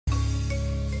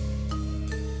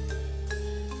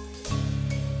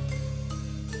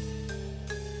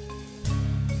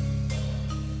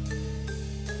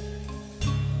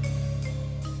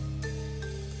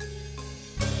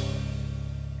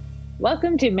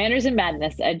Welcome to Manners and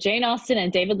Madness, a Jane Austen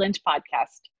and David Lynch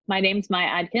podcast. My name's Maya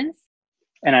Adkins.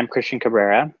 And I'm Christian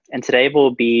Cabrera. And today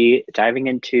we'll be diving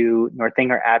into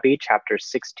Northanger Abbey, chapters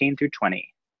 16 through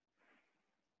 20.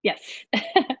 Yes.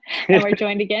 And we're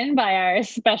joined again by our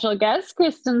special guest,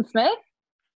 Kristen Smith.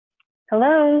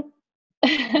 Hello.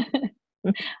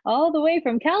 All the way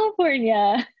from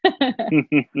California.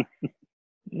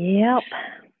 Yep.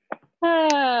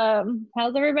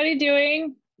 How's everybody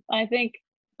doing? I think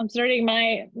I'm starting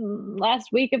my last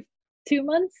week of 2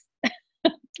 months.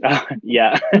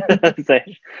 Yeah.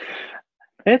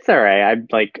 It's all right. I'm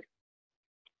like,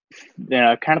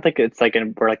 kind of like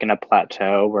we're like in a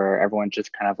plateau where everyone's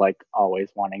just kind of like always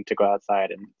wanting to go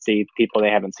outside and see people they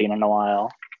haven't seen in a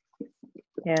while.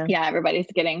 Yeah, everybody's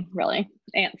getting really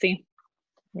antsy.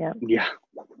 Yeah.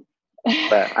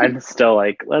 But I'm still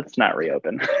like, let's not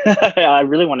reopen. I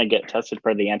really want to get tested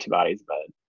for the antibodies, but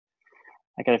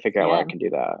I gotta figure out where I can do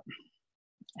that.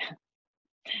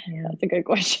 Yeah. That's a good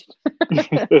question.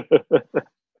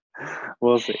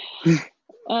 We'll see.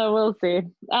 We'll see.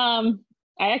 I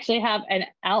actually have an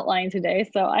outline today,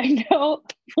 so I know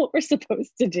what we're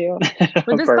supposed to do with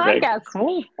this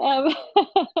podcast.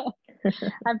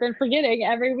 I've been forgetting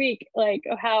every week, like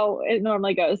how it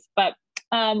normally goes. But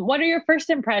what are your first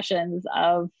impressions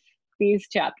of these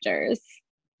chapters?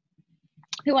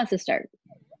 Who wants to start?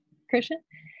 Christian?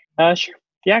 Sure.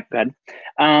 Yeah, go ahead.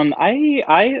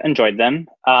 I enjoyed them.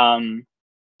 I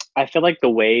feel like the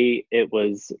way it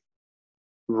was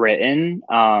written,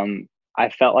 I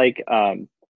felt like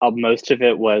most of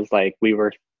it was like we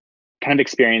were kind of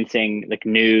experiencing like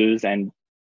news and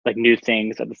like new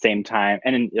things at the same time,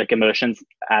 and like emotions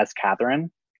as Catherine.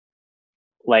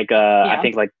 Like I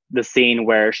think like the scene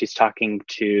where she's talking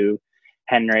to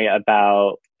Henry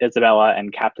about Isabella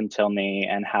and Captain Tilney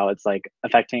and how it's like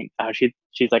affecting how she's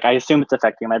like, I assume it's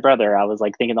affecting my brother. I was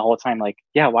like thinking the whole time, like,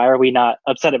 yeah, why are we not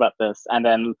upset about this? And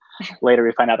then later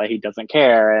we find out that he doesn't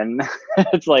care, and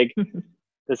it's like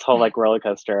this whole like roller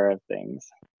coaster of things.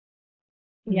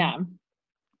 Yeah,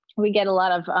 we get a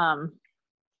lot of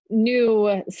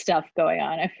new stuff going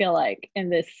on, I feel like, in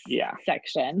this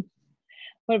section.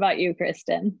 What about you,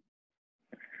 Kristen?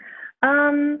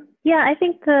 Yeah, I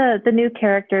think the new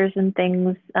characters and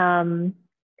things, I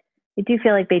do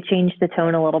feel like they changed the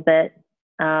tone a little bit.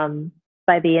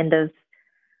 By the end of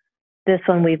this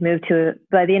one,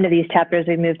 by the end of these chapters,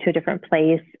 we've moved to a different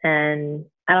place. And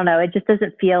I don't know, it just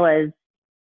doesn't feel as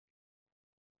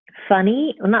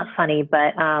funny. Well, not funny,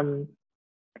 but I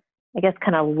guess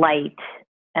kind of light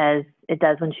as it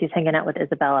does when she's hanging out with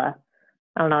Isabella.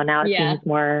 I don't know, now it seems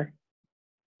more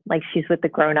like she's with the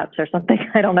grown-ups or something.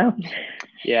 I don't know.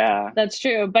 Yeah, that's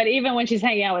true. But even when she's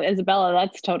hanging out with Isabella,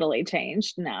 that's totally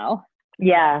changed now.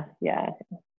 Yeah.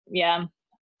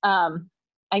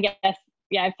 I guess,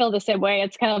 I feel the same way.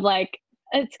 It's kind of,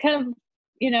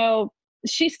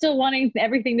 she's still wanting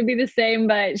everything to be the same,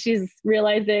 but she's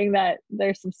realizing that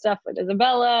there's some stuff with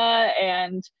Isabella,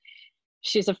 and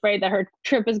she's afraid that her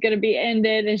trip is going to be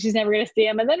ended and she's never going to see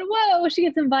him. And then, whoa, she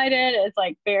gets invited. It's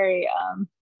like very,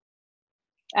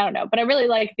 I don't know, but I really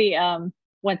like the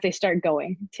once they start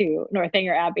going to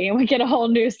Northanger Abbey and we get a whole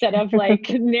new set of like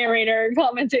narrator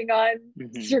commenting on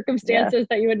circumstances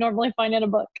that you would normally find in a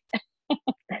book.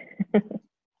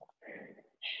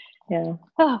 Yeah.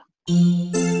 Oh.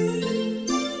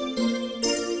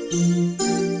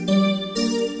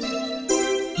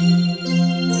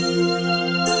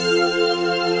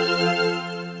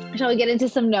 Shall we get into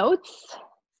some notes?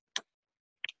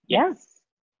 Yes.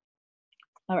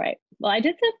 All right. Well, I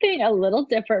did something a little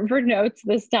different for notes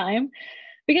this time,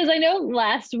 because I know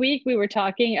last week we were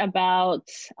talking about,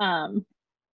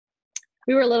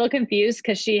 we were a little confused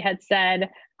because she had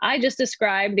said, I just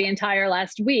described the entire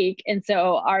last week. And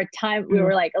so our time, we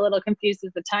were like a little confused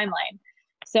with the timeline.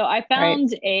 So I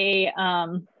found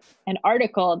an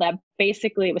article that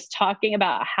basically was talking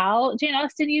about how Jane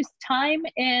Austen used time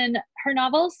in her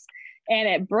novels. And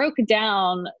it broke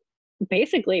down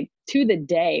basically to the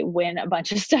day when a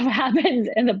bunch of stuff happens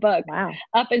in the book. Wow.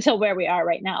 Up until where we are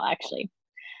right now, actually.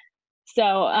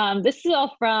 So this is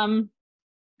all from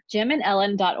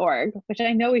jimandellen.org, which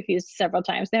I know we've used several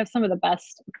times. They have some of the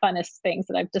best, funnest things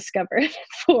that I've discovered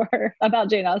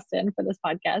about Jane Austen for this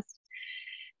podcast.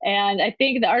 And I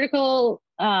think the article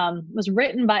was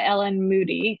written by Ellen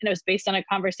Moody, and it was based on a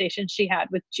conversation she had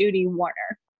with Judy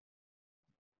Warner.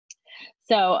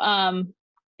 So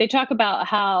they talk about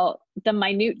how the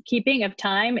minute keeping of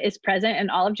time is present in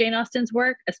all of Jane Austen's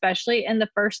work, especially in the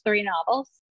first 3 novels.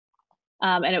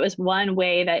 And it was one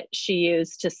way that she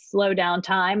used to slow down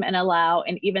time and allow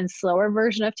an even slower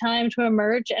version of time to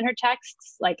emerge in her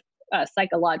texts, like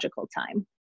psychological time.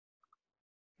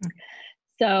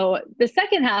 So the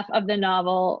second half of the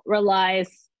novel relies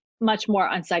much more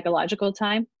on psychological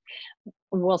time.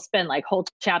 We'll spend like whole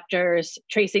chapters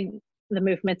tracing the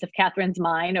movements of Catherine's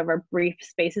mind over brief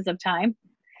spaces of time.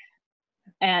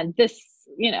 And this,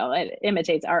 it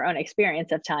imitates our own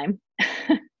experience of time,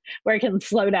 where it can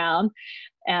slow down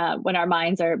when our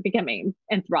minds are becoming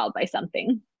enthralled by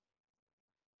something.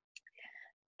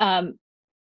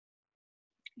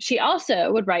 She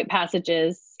also would write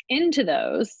passages into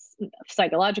those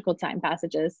psychological time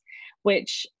passages,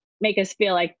 which make us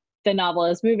feel like the novel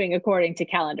is moving according to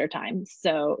calendar time.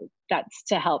 So that's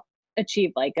to help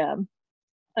achieve like a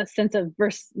sense of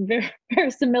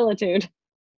verisimilitude.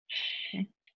 Okay.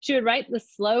 She would write the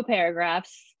slow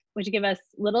paragraphs, which give us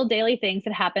little daily things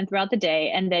that happen throughout the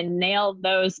day, and then nail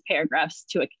those paragraphs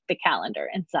to the calendar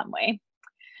in some way.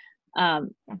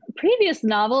 Previous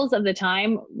novels of the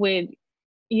time would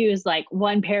use like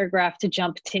one paragraph to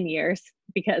jump 10 years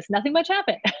because nothing much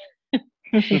happened.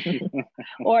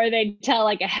 Or they'd tell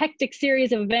like a hectic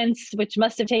series of events which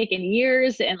must have taken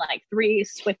years in like 3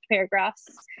 swift paragraphs,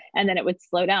 and then it would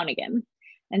slow down again.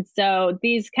 And so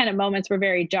these kind of moments were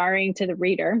very jarring to the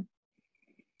reader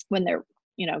when they're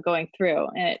going through,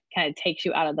 and it kind of takes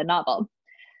you out of the novel.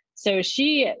 So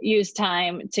she used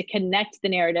time to connect the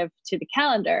narrative to the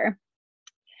calendar.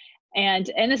 And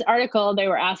in this article, they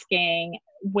were asking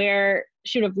where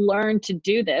she would have learned to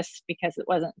do this because it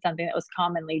wasn't something that was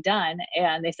commonly done.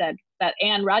 And they said that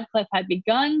Anne Radcliffe had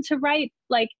begun to write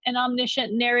like an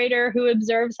omniscient narrator who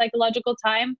observed psychological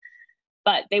time,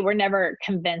 but they were never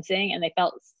convincing and they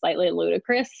felt slightly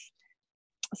ludicrous.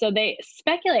 So they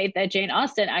speculate that Jane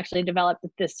Austen actually developed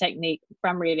this technique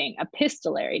from reading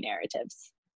epistolary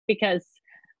narratives, because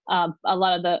a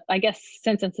lot of the, I guess,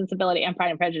 Sense and Sensibility and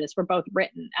Pride and Prejudice were both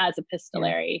written as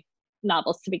epistolary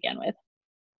novels to begin with.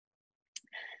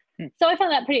 So I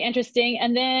found that pretty interesting.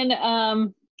 And then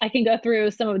I can go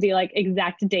through some of the like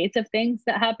exact dates of things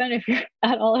that happen if you're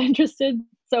at all interested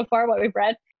so far, what we've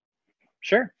read.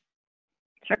 Sure.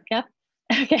 Yeah.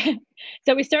 Okay.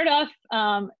 So we start off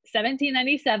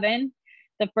 1797.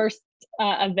 The first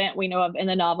event we know of in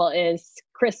the novel is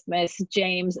Christmas,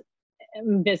 James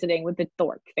visiting with the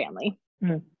Thorpe family.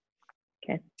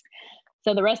 Okay.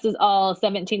 So the rest is all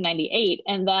 1798,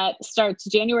 and that starts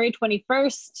January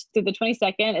 21st through the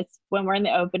 22nd. It's when we're in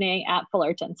the opening at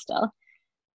Fullerton still.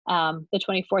 The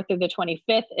 24th through the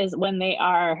 25th is when they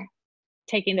are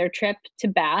taking their trip to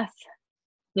Bath,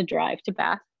 the drive to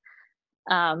Bath.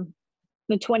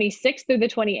 The 26th through the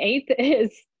 28th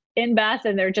is in Bath,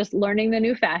 and they're just learning the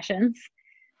new fashions.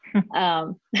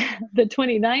 The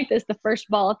 29th is the first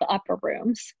ball at the Opera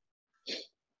Rooms.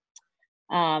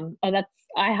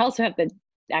 I also have the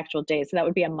actual date, so that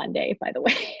would be a Monday, by the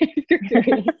way, if you're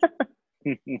curious.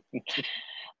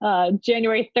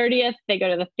 January 30th, they go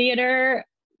to the theater.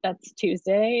 That's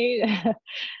Tuesday.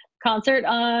 Concert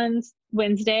on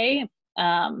Wednesday.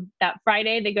 That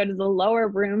Friday, they go to the lower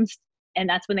rooms, and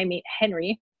that's when they meet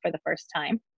Henry for the first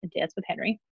time and dance with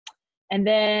Henry. And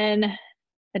then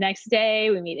the next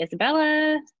day, we meet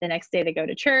Isabella. The next day, they go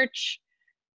to church.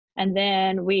 And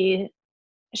then we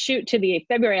shoot to the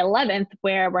February 11th,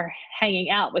 where we're hanging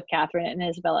out with Catherine and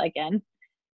Isabella again.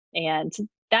 And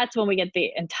that's when we get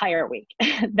the entire week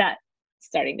that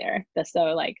starting there.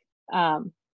 So like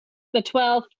the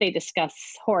 12th, they discuss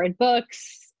horrid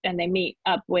books and they meet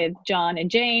up with John and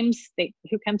James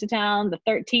who come to town. The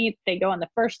 13th, they go on the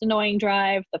first annoying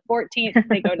drive. The 14th,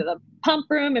 they go to the pump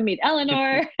room and meet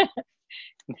Eleanor.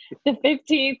 The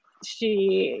 15th,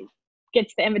 she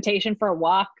gets the invitation for a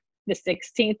walk. The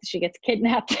 16th, she gets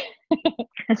kidnapped.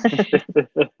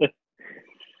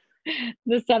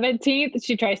 The 17th,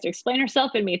 she tries to explain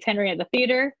herself and meets Henry at the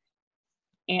theater.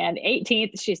 And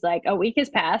 18th, she's like, a week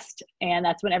has passed. And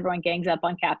that's when everyone gangs up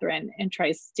on Catherine and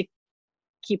tries to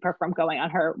keep her from going on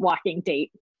her walking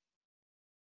date.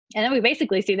 And then we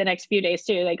basically see the next few days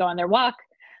too. They go on their walk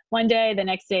one day. The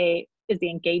next day is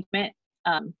the engagement.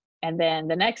 And then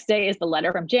the next day is the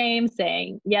letter from James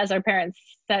saying, yes, our parents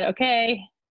said okay.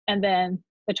 And then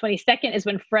the 22nd is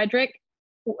when Frederick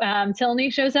Tilney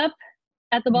shows up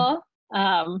at the ball.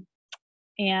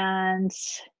 And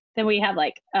then we have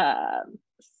like, I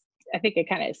think it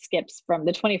kind of skips from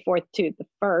the 24th to the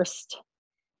 1st.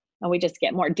 And we just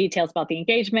get more details about the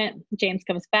engagement. James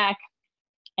comes back.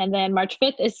 And then March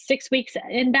 5th is 6 weeks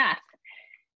in Bath.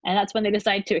 And that's when they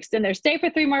decide to extend their stay for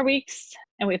 3 more weeks.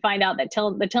 And we find out that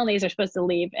the Tilneys are supposed to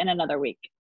leave in another week.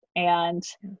 And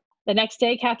the next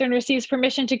day, Catherine receives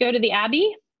permission to go to the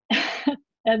Abbey.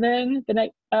 And then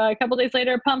a couple days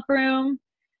later, Pump Room.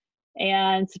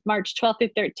 And March 12th through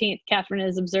 13th, Catherine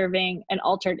is observing an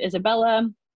altered Isabella.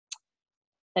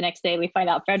 The next day we find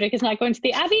out Frederick is not going to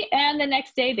the Abbey, and the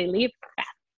next day they leave Bath.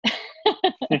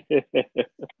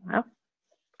 Wow.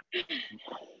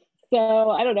 So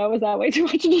I don't know, was that way too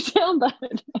much detail? But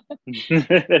you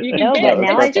can No, get but it.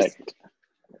 now It's just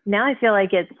Now I feel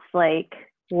like it's like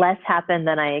less happened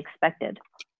than I expected.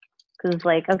 Because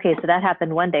like, okay, so that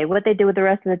happened one day. What they do with the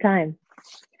rest of the time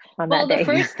on well, that the day?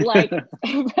 first like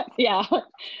yeah.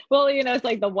 Well, you know, it's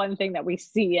like the one thing that we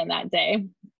see in that day.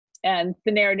 And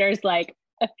the narrator's like,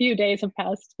 a few days have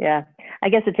passed. Yeah, I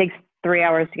guess it takes 3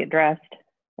 hours to get dressed.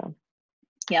 So.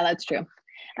 Yeah, that's true.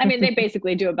 I mean, they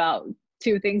basically do about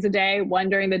 2 things a day, one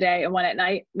during the day and one at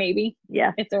night, maybe.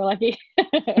 Yeah. If they're lucky.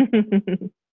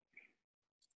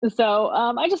 So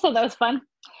I just thought that was fun.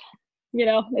 You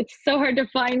know, it's so hard to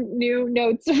find new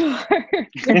notes for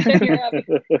your Abbey.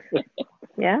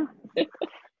 Yeah.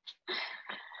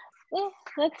 Well,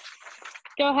 let's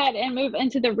go ahead and move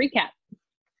into the recap.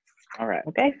 All right.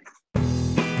 Okay.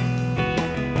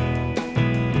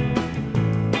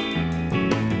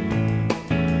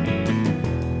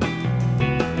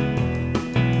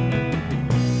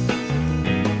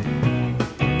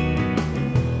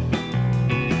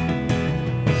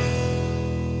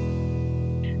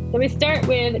 So we start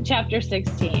with chapter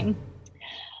 16.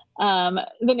 The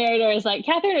narrator is like,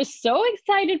 Catherine is so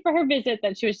excited for her visit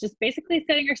that she was just basically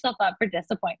setting herself up for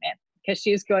disappointment because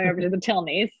she's going over to the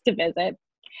Tilneys to visit.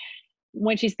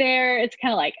 When she's there, it's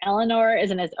kind of like Eleanor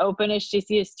isn't as open as she's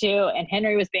used to, and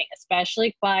Henry was being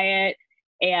especially quiet,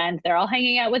 and they're all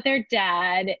hanging out with their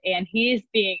dad, and he's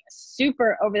being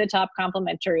super over the top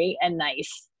complimentary and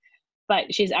nice,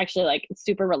 but she's actually like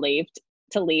super relieved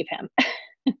to leave him.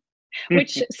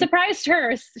 Which surprised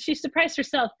her. She surprised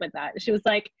herself with that. She was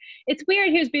like, it's weird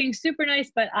he was being super nice,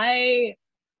 but I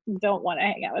don't want to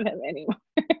hang out with him anymore.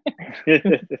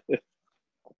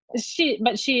 She,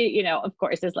 you know, of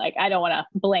course, is like, I don't want to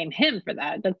blame him for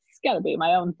that. That's got to be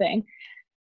my own thing.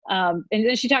 And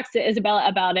then she talks to Isabella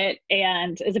about it,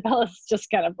 and Isabella's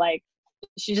just kind of like,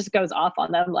 she just goes off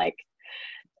on them, like,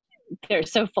 they're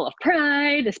so full of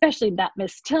pride, especially that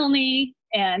Miss Tilney,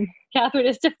 and Catherine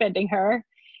is defending her.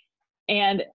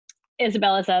 And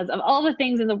Isabella says, of all the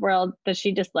things in the world that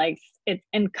she dislikes, it's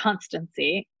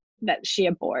inconstancy that she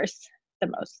abhors the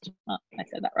most. Well, I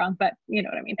said that wrong, but you know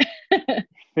what I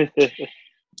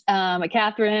mean.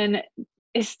 Catherine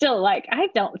is still like, I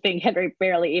don't think Henry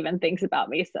barely even thinks about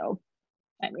me. So,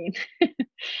 I mean,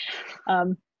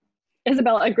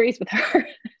 Isabella agrees with her.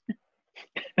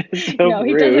 So no,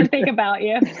 he rude. doesn't think about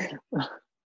you.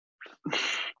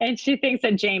 And she thinks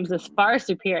that James is far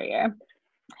superior.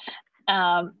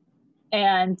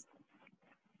 And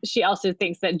she also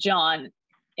thinks that John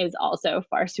is also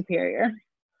far superior.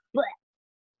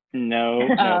 No.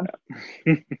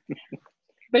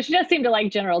 But she does seem to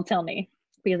like General Tilney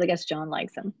because I guess John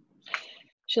likes him.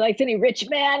 She likes any rich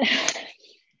man.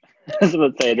 I was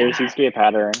about to say, there seems to be a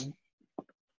pattern.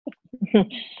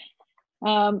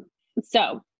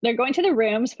 So they're going to the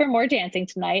rooms for more dancing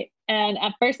tonight. And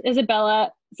at first,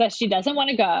 Isabella says she doesn't want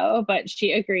to go, but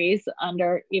she agrees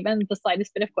under even the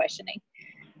slightest bit of questioning.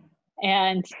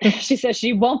 And she says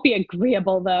she won't be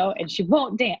agreeable, though, and she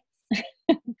won't dance.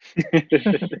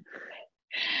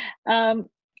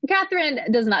 Catherine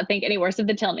does not think any worse of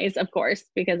the Tilneys, of course,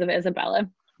 because of Isabella.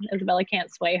 Isabella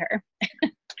can't sway her.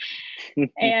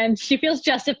 And she feels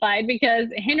justified because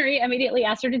Henry immediately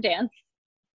asked her to dance.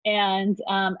 And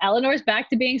Eleanor's back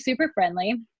to being super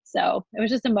friendly. So it was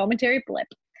just a momentary blip.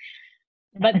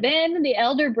 But then the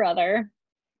elder brother,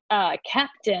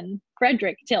 Captain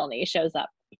Frederick Tilney, shows up.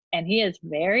 And he is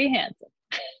very handsome.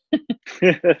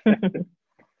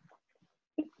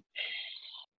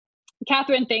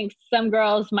 Catherine thinks some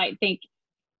girls might think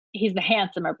he's the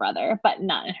handsomer brother, but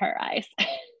not in her eyes.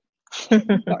 Of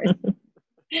course.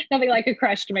 Nothing like a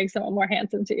crush to make someone more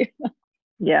handsome to you.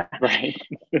 Yeah. Right.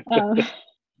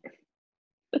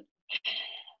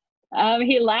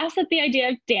 He laughs at the idea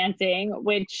of dancing,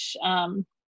 which kind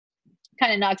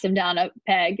of knocks him down a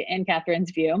peg in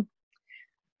Catherine's view.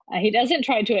 He doesn't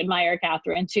try to admire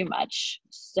Catherine too much,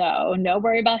 so no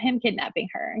worry about him kidnapping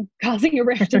her and causing a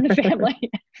rift in the family.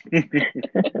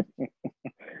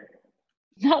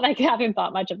 Not that Catherine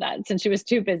thought much of that, since she was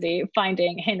too busy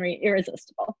finding Henry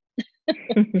irresistible.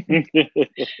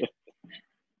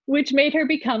 Which made her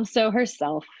become so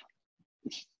herself.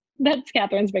 That's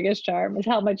Catherine's biggest charm, is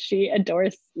how much she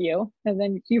adores you, and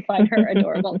then you find her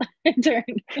adorable in turn.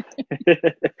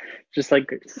 Just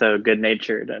like so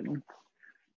good-natured and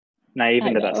naive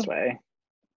in the best way.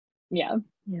 Yeah.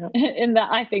 In that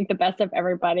I think the best of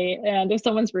everybody, and if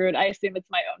someone's rude, I assume it's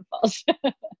my own fault.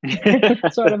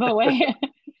 Sort of a way.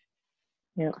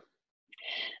 Yeah.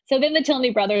 So then the Tilney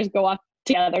brothers go off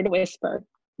together to whisper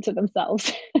to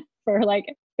themselves for like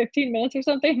 15 minutes or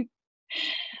something.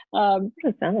 What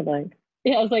it sounded like.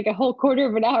 Yeah, it was like a whole quarter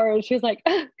of an hour. And she was like,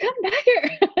 oh, come back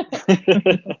here.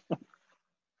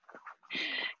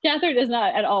 Catherine is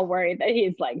not at all worried that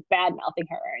he's like bad mouthing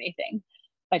her or anything,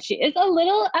 but she is a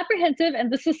little apprehensive,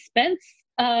 and the suspense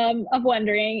of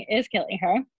wondering is killing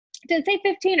her. Did it say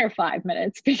 15 or 5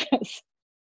 minutes? Because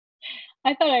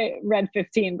I thought I read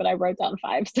 15, but I wrote down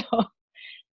 5. So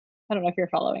I don't know if you're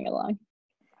following along.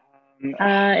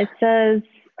 It says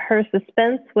her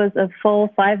suspense was a full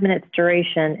 5 minutes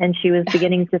duration, and she was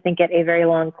beginning to think it a very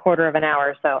long quarter of an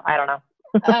hour. So I don't know.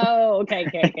 Oh, okay.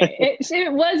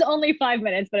 It was only 5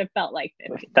 minutes, but it felt like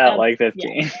 15. Felt like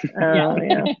 15.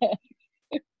 Yeah.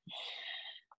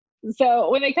 So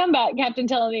when they come back, Captain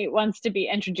Tilney wants to be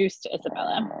introduced to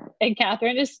Isabella, and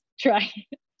Catherine is trying.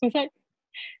 Was that?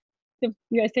 Did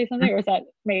you guys say something, or was that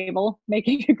Mabel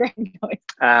making a great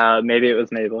noise? Maybe it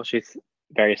was Mabel. She's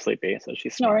very sleepy, so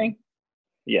she's snoring.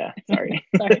 Yeah, sorry.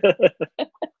 Sorry.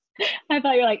 I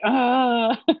thought you were like,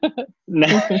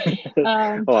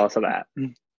 Well, also that.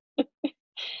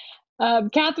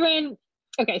 Catherine.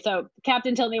 Okay, so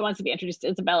Captain Tilney wants to be introduced to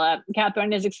Isabella.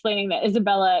 Catherine is explaining that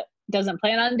Isabella doesn't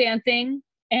plan on dancing,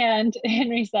 and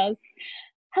Henry says,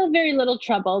 "I have very little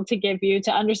trouble to give you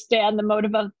to understand the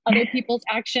motive of other people's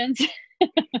actions."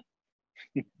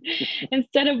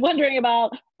 Instead of wondering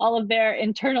about all of their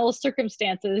internal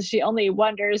circumstances, she only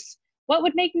wonders what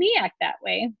would make me act that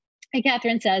way. And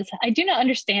Catherine says, "I do not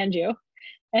understand you."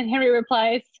 And Henry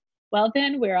replies, "Well,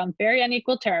 then we're on very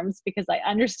unequal terms because I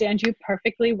understand you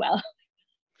perfectly well."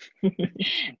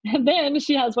 And then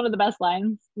she has one of the best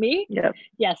lines. Me? Yep.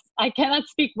 Yes, I cannot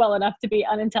speak well enough to be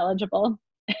unintelligible.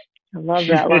 I love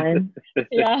that line.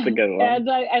 Yeah, it's a good one. And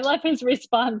I love his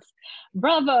response.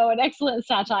 Bravo, an excellent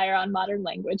satire on modern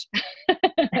language.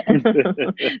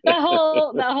 that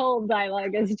whole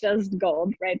dialogue is just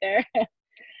gold right there.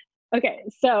 Okay,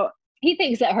 so he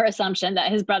thinks that her assumption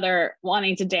that his brother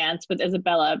wanting to dance with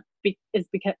Isabella is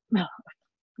because, oh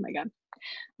my God,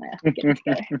 I have to get it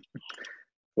together.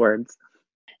 Words.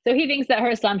 So he thinks that her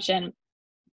assumption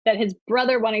that his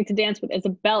brother wanting to dance with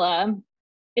Isabella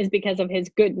is because of his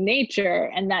good nature,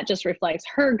 and that just reflects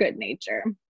her good nature.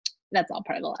 That's all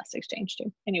part of the last exchange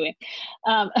too. Anyway,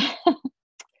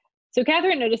 so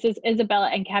Catherine notices Isabella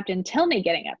and Captain Tilney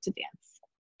getting up to dance,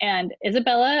 and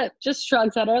Isabella just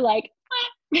shrugs at her like,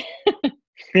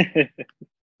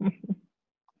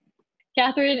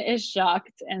 Catherine is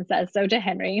shocked and says so to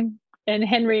Henry, and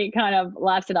Henry kind of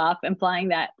laughs it off, implying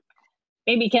that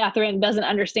maybe Catherine doesn't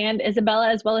understand Isabella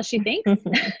as well as she thinks.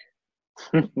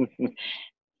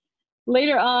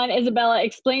 Later on, Isabella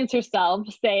explains herself,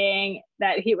 saying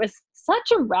that he was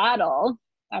such a rattle.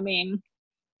 I mean,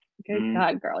 good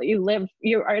God, girl, you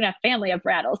are in a family of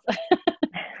rattles.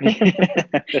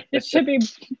 It should be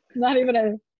not even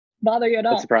a bother you at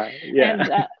all. That's right. Yeah.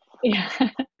 And, yeah.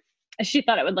 She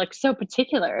thought it would look so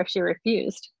particular if she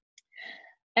refused.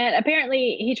 And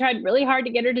apparently he tried really hard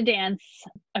to get her to dance,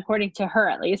 according to her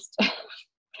at least.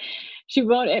 She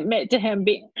won't admit to him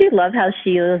being... Do you love how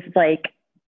she was like,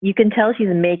 you can tell she's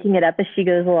making it up as she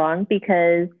goes along,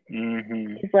 because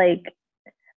she's like,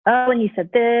 oh, and he said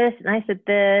this, and I said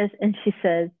this, and she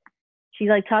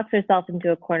like talks herself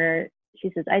into a corner.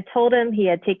 She says, I told him he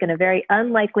had taken a very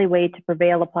unlikely way to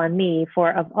prevail upon me,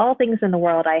 for of all things in the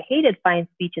world, I hated fine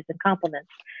speeches and compliments.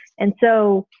 And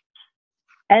so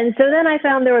then I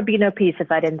found there would be no peace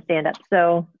if I didn't stand up.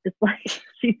 So it's like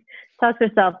she talks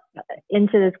herself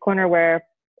into this corner where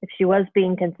if she was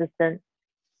being consistent,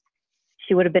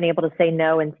 she would have been able to say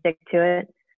no and stick to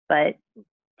it. But she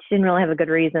didn't really have a good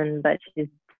reason, but she's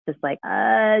just like,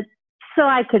 so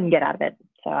I couldn't get out of it.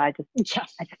 So I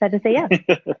just had to say yes.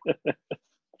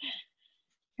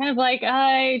 Kind of like,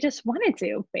 I just wanted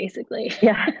to, basically.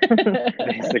 Yeah.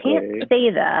 Basically. I can't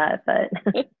say that, but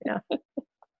yeah.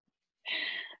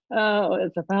 Oh,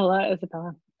 Isabella.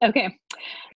 Okay.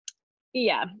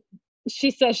 Yeah.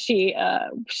 She says she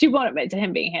won't admit to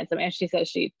him being handsome, and she says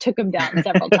she took him down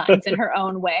several times in her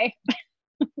own way.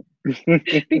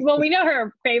 Well, we know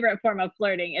her favorite form of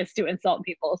flirting is to insult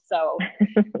people, so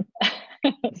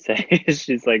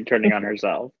she's like turning on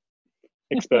herself,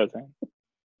 exposing.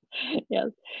 Yes.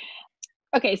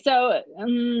 Okay, so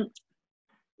the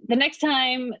next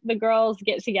time the girls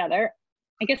get together,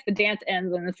 I guess the dance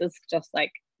ends, and this is just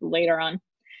like later on.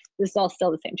 This is all still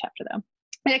the same chapter, though.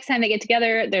 The next time they get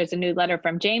together, there's a new letter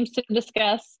from James to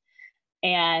discuss,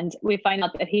 and we find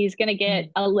out that he's going to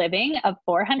get a living of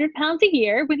 400 pounds a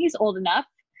year when he's old enough.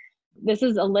 This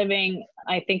is a living,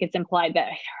 I think it's implied that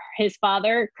his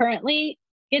father currently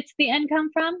gets the income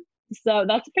from, so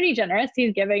that's pretty generous.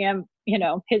 He's giving him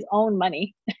his own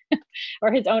money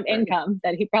or his own income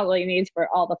that he probably needs for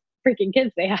all the freaking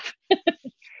kids they have.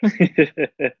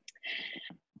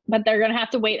 But they're going to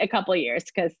have to wait a couple of years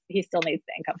because he still needs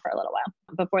the income for a little while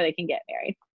before they can get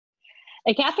married.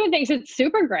 And Catherine thinks it's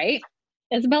super great.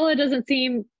 Isabella doesn't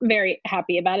seem very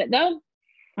happy about it, though.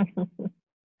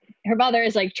 Her mother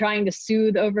is like trying to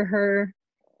soothe over her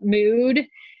mood.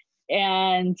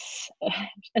 And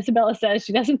Isabella says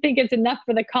she doesn't think it's enough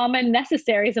for the common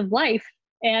necessaries of life.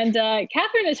 And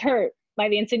Catherine is hurt by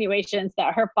the insinuations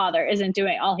that her father isn't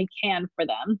doing all he can for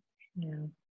them. Yeah.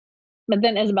 But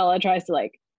then Isabella tries to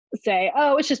like say,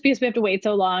 oh, it's just because we have to wait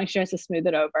so long. She tries to smooth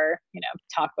it over,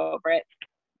 talk over it.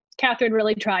 Catherine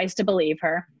really tries to believe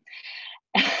her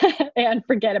and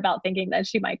forget about thinking that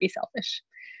she might be selfish.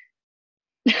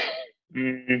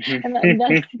 And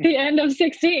that's the end of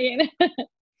 16.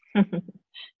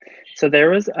 So there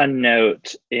was a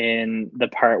note in the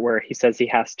part where he says he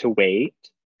has to wait.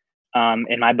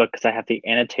 In my book, because I have the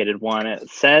annotated one, it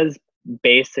says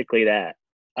basically that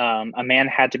a man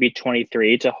had to be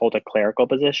 23 to hold a clerical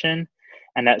position,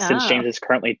 and that since James is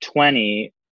currently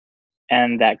 20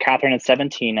 and that Catherine is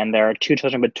 17 and there are 2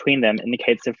 children between them,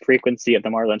 indicates the frequency of the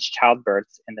Morlands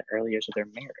childbirths in the early years of their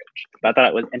marriage. But I thought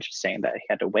it was interesting that he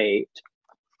had to wait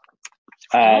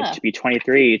to be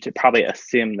 23 to probably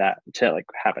assume that to like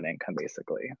have an income,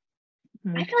 basically.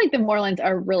 I feel like the Morlands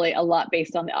are really a lot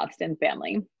based on the Austen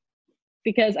family,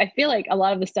 because I feel like a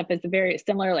lot of the stuff is very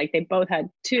similar. Like they both had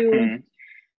 2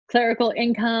 clerical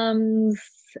incomes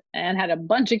and had a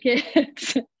bunch of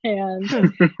kids, and I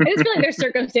just feel like their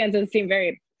circumstances seem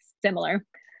very similar.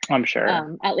 I'm sure,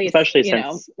 at least especially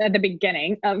since at the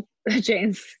beginning of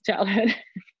Jane's childhood.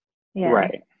 Yeah.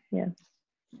 Right. Yeah.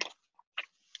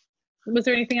 Was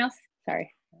there anything else?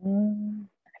 Sorry, I'm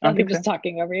just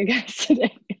talking over you guys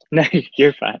today. No,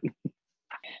 you're fine.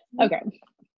 Okay,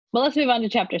 well, let's move on to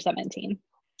chapter 17.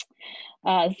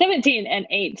 17 and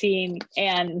 18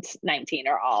 and 19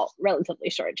 are all relatively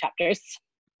short chapters.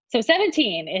 So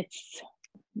 17, it's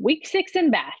week 6 in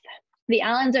Bath. The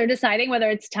Allens are deciding whether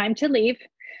it's time to leave,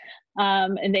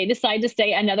 and they decide to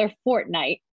stay another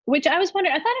fortnight, which I was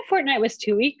wondering, I thought a fortnight was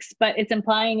 2 weeks, but it's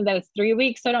implying that it's 3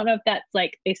 weeks. So I don't know if that's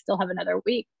like they still have another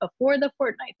week before the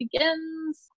fortnight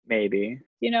begins. Maybe.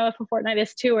 If a fortnight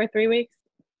is 2 or 3 weeks.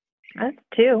 That's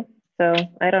 2. So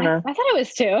I don't know. I thought it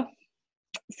was 2.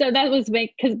 So that was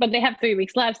but they have 3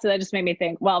 weeks left. So that just made me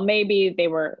think, well, maybe they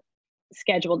were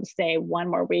scheduled to stay 1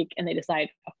 more week and they decide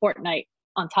a fortnight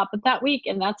on top of that week.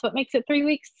 And that's what makes it 3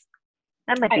 weeks.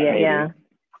 That might be it, yeah.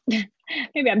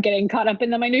 Maybe I'm getting caught up in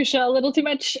the minutia a little too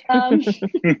much.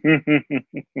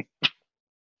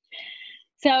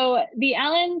 So the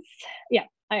Allens, yeah,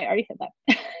 I already said that.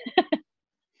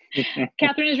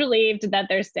 Catherine is relieved that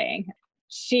they're staying.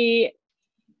 She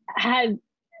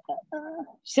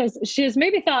says she has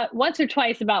maybe thought once or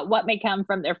twice about what may come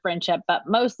from their friendship, but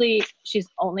mostly she's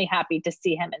only happy to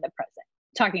see him in the present.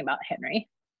 Talking about Henry,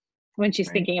 when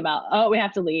she's thinking about, oh, we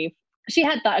have to leave. She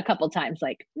had thought a couple times,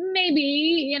 like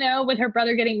maybe, with her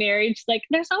brother getting married, she's like,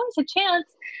 there's always a chance.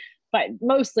 But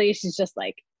mostly she's just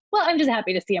like, well, I'm just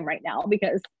happy to see him right now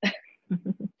because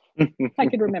I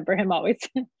could remember him always.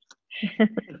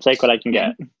 Take what I can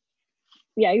get.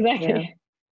 Yeah, exactly. Yeah.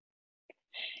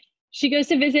 She goes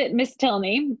to visit Miss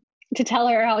Tilney to tell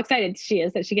her how excited she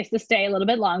is that she gets to stay a little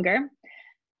bit longer.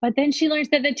 But then she learns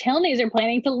that the Tilneys are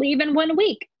planning to leave in 1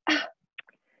 week.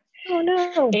 Oh,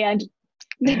 no. And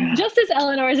just as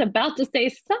Eleanor is about to say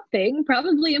something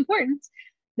probably important,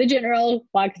 the general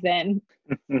walks in.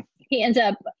 He ends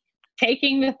up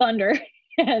taking the thunder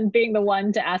and being the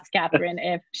one to ask Catherine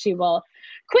if she will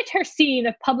quit her scene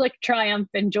of public triumph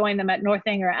and join them at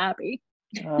Northanger Abbey.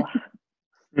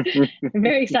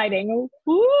 Very exciting.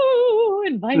 Woo!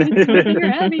 Invited to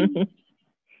Northanger Abbey.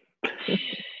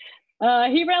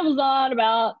 He rambles on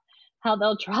about how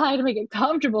they'll try to make it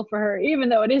comfortable for her, even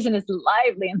though it isn't as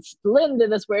lively and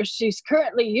splendid as where she's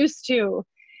currently used to.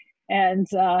 And,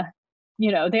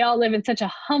 they all live in such a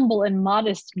humble and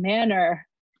modest manner.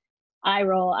 I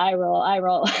roll.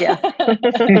 Yeah.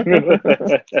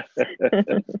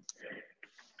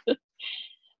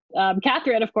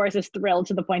 Catherine, of course, is thrilled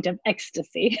to the point of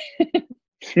ecstasy.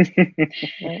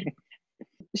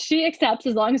 She accepts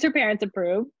as long as her parents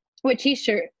approve, which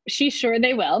she's sure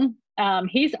they will.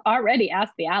 He's already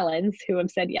asked the Allens, who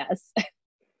have said yes.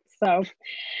 So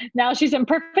now she's in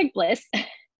perfect bliss.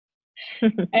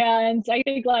 And I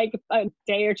think like a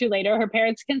day or two later, her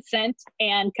parents consent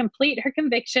and complete her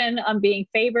conviction on being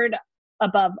favored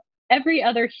above every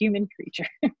other human creature.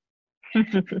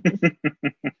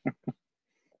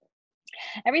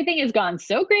 Everything has gone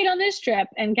so great on this trip,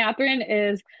 and Catherine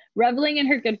is reveling in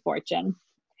her good fortune.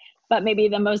 But maybe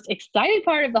the most exciting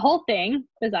part of the whole thing,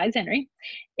 besides Henry,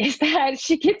 is that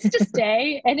she gets to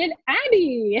stay at an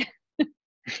abbey.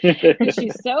 And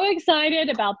she's so excited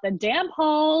about the damp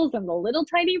halls and the little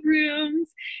tiny rooms.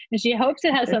 And she hopes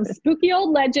it has some spooky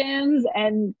old legends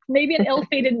and maybe an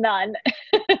ill-fated nun.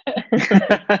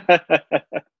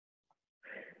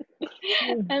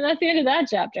 And that's the end of that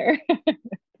chapter.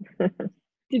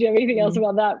 Did you have anything else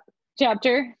about that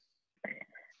chapter?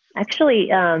 Actually,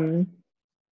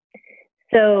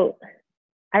 so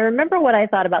I remember what I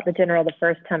thought about the general the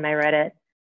first time I read it.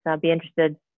 So I'd be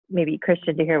interested, maybe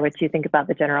Christian, to hear what you think about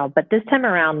the general. But this time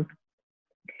around,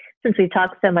 since we've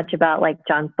talked so much about like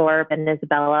John Thorpe and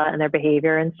Isabella and their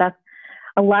behavior and stuff,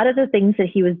 a lot of the things that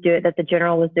he was doing, that the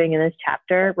general was doing in this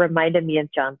chapter, reminded me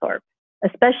of John Thorpe,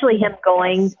 especially him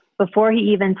going, before he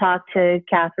even talked to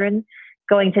Catherine,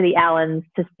 going to the Allens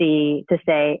to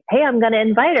say, hey, I'm going to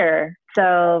invite her,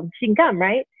 so she can come,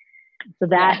 right? So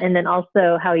that, and then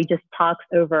also how he just talks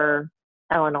over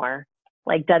Eleanor,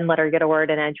 like doesn't let her get a word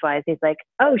in edgewise. He's like,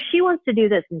 oh, she wants to do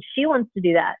this and she wants to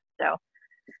do that. So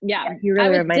yeah, he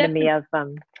really reminded me of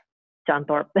John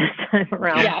Thorpe this time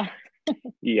around.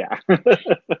 Yeah.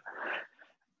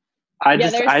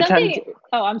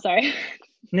 Oh, I'm sorry.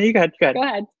 No, you go ahead. Go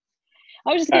ahead.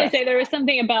 I was just going to say there was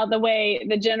something about the way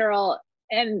the general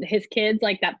and his kids,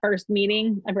 like that first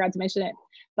meeting, I forgot to mention it,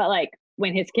 but like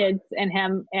when his kids and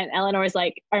him and Eleanor is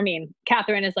like,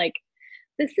 Catherine is like,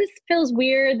 this feels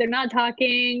weird. They're not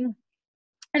talking.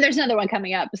 And there's another one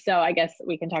coming up, so I guess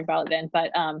we can talk about it then.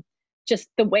 But just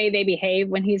the way they behave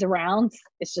when he's around,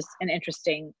 it's just an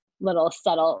interesting little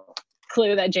subtle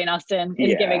clue that Jane Austen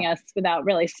is giving us without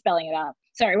really spelling it out.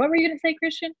 Sorry, what were you going to say,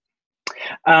 Christian?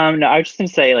 No, I was just going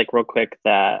to say, like, real quick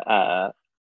that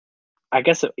I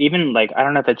guess even like, I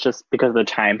don't know if it's just because of the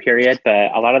time period,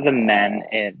 but a lot of the men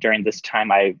during this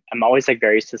time, I'm always like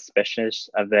very suspicious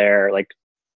of their like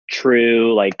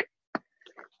true, like,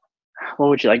 what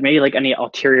would you like, maybe like any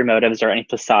ulterior motives or any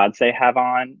facades they have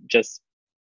on, just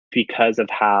because of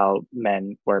how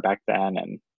men were back then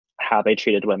and how they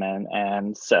treated women.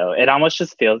 And so it almost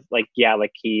just feels like,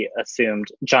 like he assumed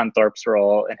John Thorpe's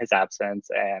role in his absence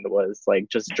and was like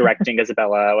just directing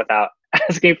Isabella without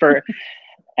asking for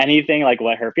anything, like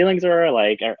what her feelings were,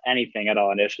 like, or anything at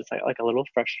all. And it's just like a little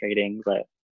frustrating, but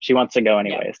she wants to go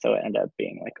anyway. So it ended up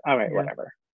being like, all right,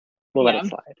 whatever. We'll let it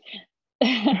slide.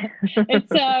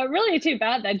 It's really too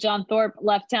bad that John Thorpe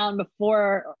left town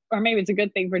before, or maybe it's a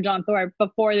good thing for John Thorpe,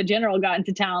 before the general got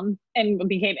into town and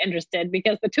became interested,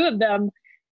 because the two of them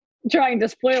trying to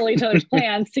spoil each other's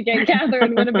plans to get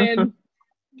Catherine would have been,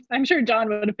 I'm sure John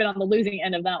would have been on the losing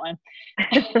end of that one.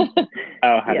 It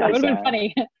would have been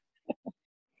funny.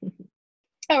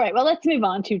 All right, well, let's move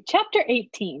on to chapter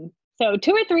 18. So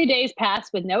 2 or 3 days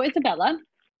pass with no Isabella.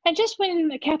 And just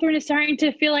when Catherine is starting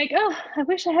to feel like, oh, I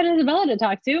wish I had Isabella to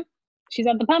talk to, she's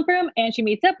at the pump room and she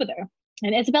meets up with her.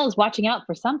 And Isabella's watching out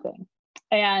for something.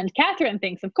 And Catherine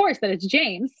thinks, of course, that it's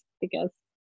James, because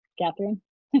Catherine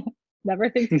never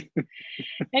thinks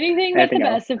anything but the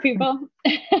best of people.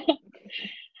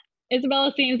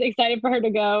 Isabella seems excited for her to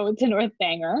go to North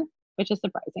Bangor, which is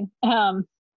surprising.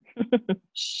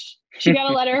 She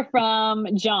got a letter from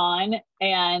John,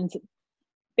 and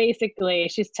basically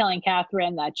she's telling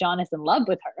Catherine that John is in love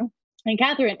with her, and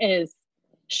Catherine is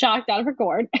shocked out of her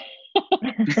gourd.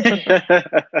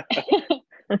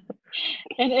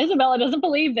 And Isabella doesn't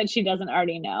believe that she doesn't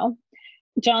already know.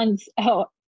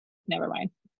 Never mind.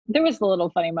 There was a little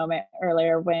funny moment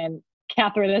earlier when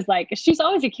Catherine is like, she's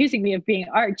always accusing me of being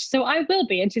arch, so I will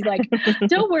be. And she's like,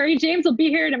 don't worry, James will be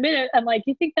here in a minute. I'm like,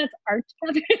 you think that's arch,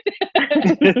 Catherine?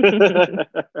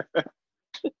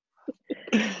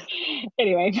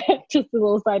 Anyway, just a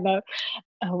little side note.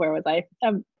 Oh, where was I?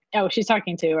 She's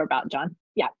talking to her about John.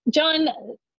 Yeah. John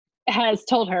has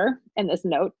told her in this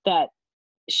note that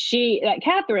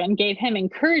Catherine gave him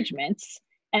encouragement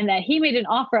and that he made an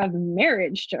offer of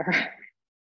marriage to her.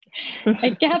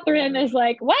 And Catherine is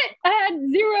like, what? I had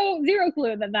zero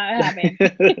clue that happened.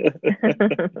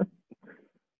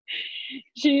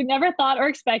 She never thought or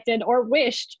expected or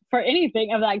wished for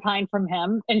anything of that kind from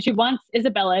him. And she wants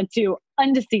Isabella to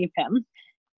undeceive him.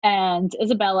 And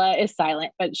Isabella is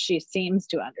silent, but she seems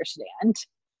to understand,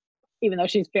 even though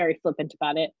she's very flippant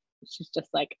about it. She's just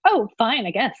like, oh, fine,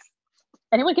 I guess.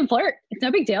 Anyone can flirt. It's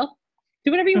no big deal.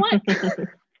 Do whatever you want.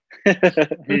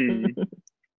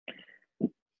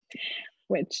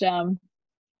 Which I'm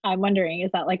wondering,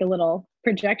 is that like a little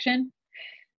projection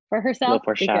for herself? A little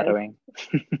foreshadowing.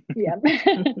 Yeah.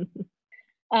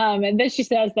 And then she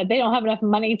says that they don't have enough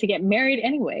money to get married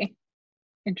anyway.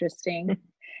 interesting,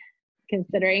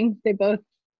 considering they both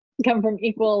come from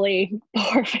equally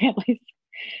poor families.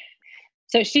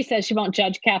 So she says she won't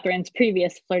judge Catherine's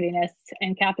previous flirtiness,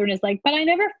 and Catherine is like, but I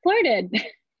never flirted.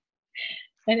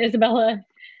 And Isabella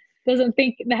doesn't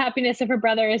think the happiness of her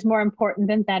brother is more important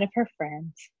than that of her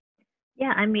friends.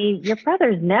 Yeah, I mean, your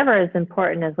brother's never as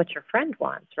important as what your friend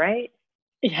wants, right?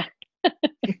 Yeah.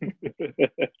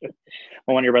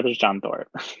 Well, when your brother's John Thorpe.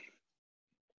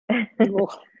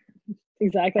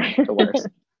 Exactly. The worst.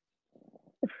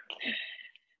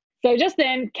 So just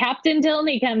then, Captain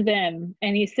Tilney comes in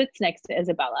and he sits next to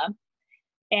Isabella.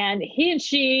 And he and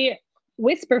she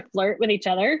whisper flirt with each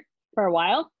other for a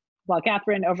while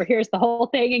Catherine overhears the whole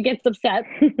thing and gets upset.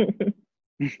 And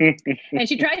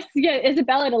she tries to get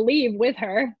Isabella to leave with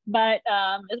her, but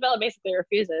Isabella basically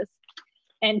refuses.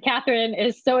 And Catherine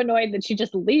is so annoyed that she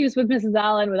just leaves with Mrs.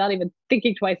 Allen without even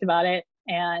thinking twice about it.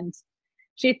 And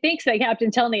she thinks that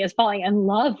Captain Tilney is falling in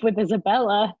love with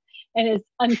Isabella and is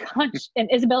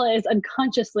and Isabella is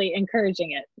unconsciously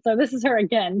encouraging it. So this is her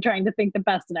again trying to think the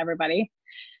best in everybody.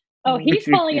 Oh, he's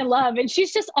falling in love, and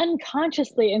she's just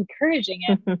unconsciously encouraging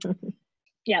it.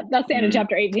 Yeah, that's the end of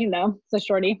chapter 18, though. So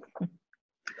shorty.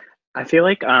 I feel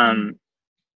like I've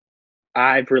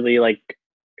really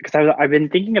because I've been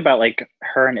thinking about like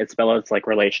her and Isabella's like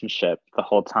relationship the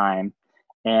whole time,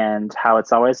 and how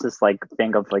it's always this like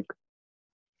thing of like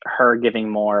her giving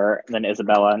more than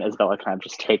Isabella, and Isabella kind of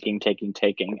just taking.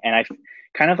 And I've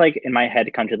kind of like in my head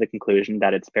come to the conclusion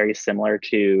that it's very similar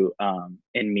to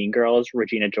in Mean Girls,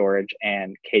 Regina George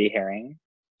and Katie Haring,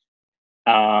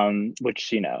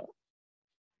 which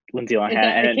Lindsay Lohan. Is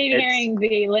that Katie Haring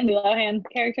the Lindsay Lohan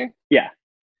character? Yeah.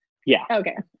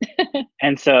 Okay.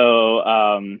 And so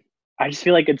I just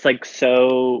feel like it's like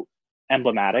so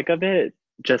emblematic of it,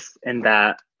 just in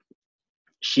that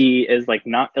she is like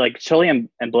not like totally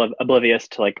oblivious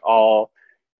to like all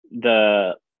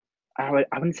the I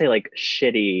wouldn't say like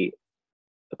shitty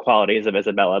qualities of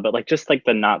Isabella, but like just like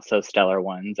the not so stellar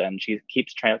ones, and she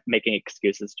keeps making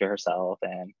excuses to herself,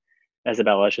 and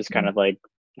Isabella is just kind of like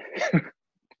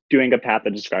doing a path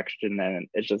of destruction, and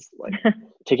it's just like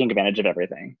taking advantage of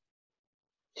everything.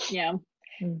 Yeah,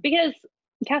 because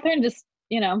Catherine just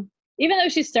even though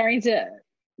she's starting to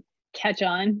catch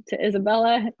on to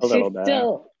Isabella, she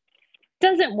still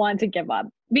doesn't want to give up,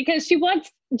 because she wants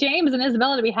James and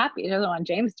Isabella to be happy. She doesn't want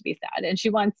James to be sad, and she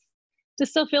wants to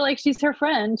still feel like she's her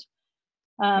friend.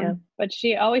 But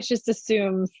she always just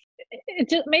assumes it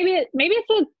just maybe it's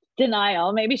a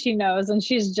denial. Maybe she knows, and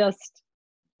she's just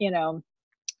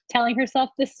telling herself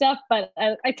this stuff. But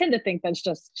I tend to think that's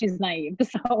just she's naive.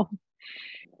 So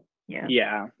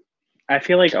yeah, I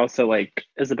feel like also like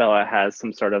Isabella has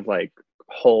some sort of like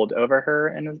hold over her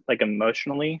and like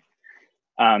emotionally,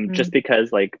 just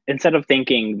because like instead of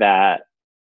thinking that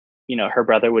her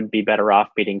brother would be better off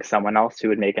meeting someone else who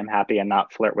would make him happy and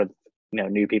not flirt with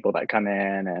new people that come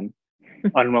in, and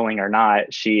unwilling or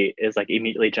not, she is like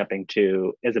immediately jumping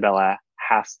to Isabella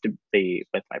has to be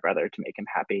with my brother to make him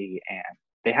happy, and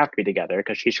they have to be together,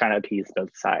 because she's trying to appease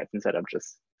both sides instead of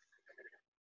just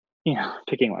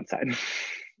picking one side.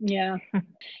 Yeah.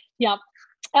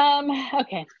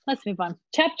 Okay, let's move on.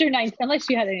 Chapter 9, unless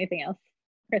you had anything else,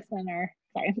 Kristen, or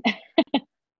sorry.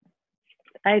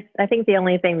 I think the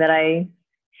only thing that I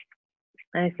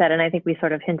said, and I think we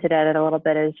sort of hinted at it a little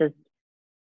bit, is just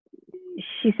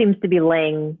she seems to be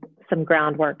laying some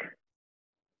groundwork.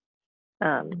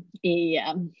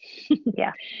 Yeah.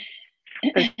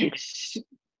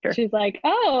 Sure. She's like,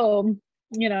 oh,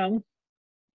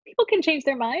 people can change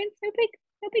their minds. No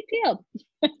big deal.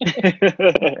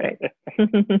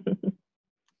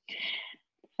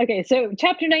 Okay, so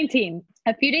chapter 19.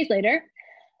 A few days later,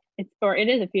 it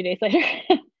is a few days later,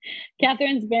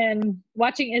 Catherine's been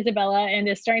watching Isabella and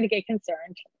is starting to get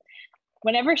concerned.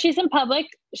 Whenever she's in public,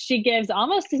 she gives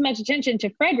almost as much attention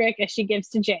to Frederick as she gives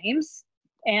to James.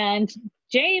 And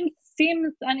James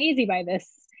seems uneasy by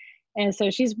this. And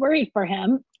so she's worried for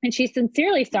him. And she's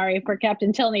sincerely sorry for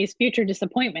Captain Tilney's future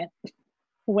disappointment,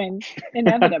 when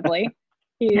inevitably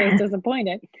he is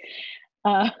disappointed.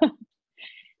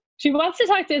 She wants to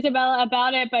talk to Isabella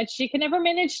about it, but she can never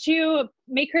manage to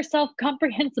make herself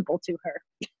comprehensible to her.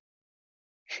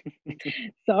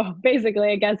 So basically,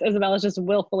 I guess Isabella's just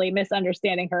willfully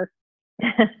misunderstanding her.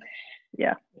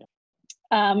 Yeah.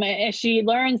 She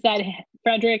learns that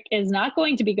Frederick is not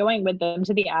going to be going with them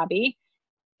to the Abbey,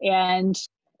 and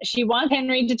she wants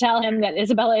Henry to tell him that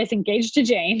Isabella is engaged to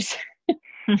James.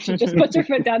 She just puts her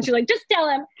foot down. She's like, just tell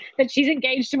him that she's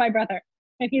engaged to my brother.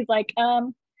 And he's like, I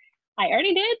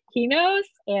already did. He knows,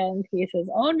 and he's his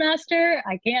own master.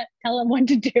 I can't tell him what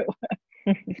to do.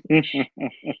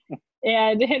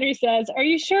 And Henry says, "Are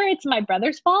you sure it's my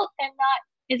brother's fault and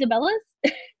not Isabella's?"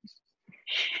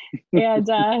 And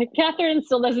Catherine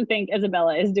still doesn't think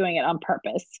Isabella is doing it on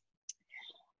purpose.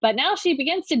 But now she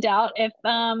begins to doubt if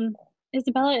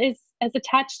Isabella is as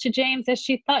attached to James as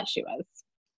she thought she was.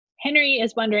 Henry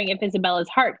is wondering if Isabella's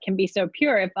heart can be so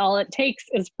pure if all it takes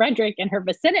is Frederick in her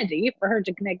vicinity for her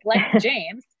to neglect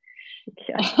James.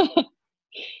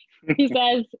 He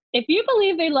says, "If you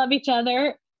believe they love each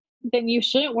other, then you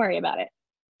shouldn't worry about it.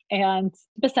 And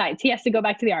besides, he has to go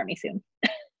back to the army soon.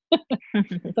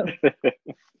 So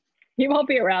he won't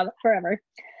be around forever."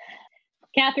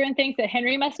 Catherine thinks that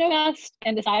Henry must know best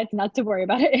and decides not to worry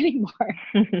about it anymore.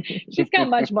 She's got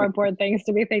much more important things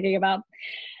to be thinking about.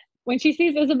 When she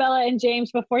sees Isabella and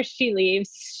James before she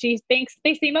leaves, she thinks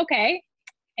they seem okay.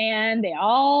 And they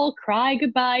all cry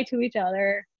goodbye to each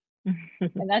other.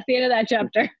 And that's the end of that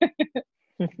chapter.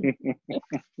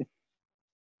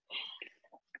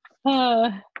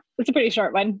 It's a pretty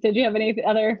short one. Did you have any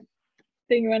other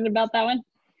thing you wanted about that one?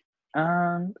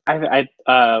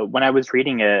 When I was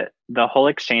reading it, the whole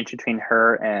exchange between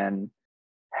her and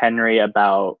Henry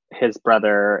about his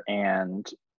brother and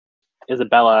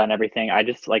Isabella and everything, I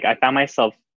found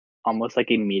myself almost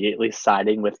like immediately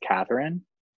siding with Catherine,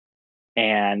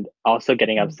 and also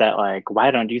getting upset, like,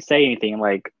 why don't you say anything?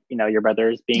 Like, your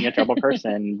brother's being a terrible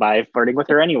person by flirting with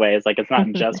her anyways. Like, it's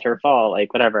not just her fault,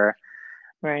 like, whatever.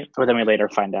 Right. But then we later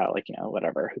find out, like,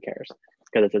 whatever, who cares?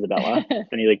 Because it's Isabella.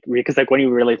 And because when you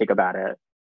really think about it,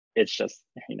 it's just,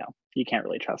 you can't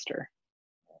really trust her.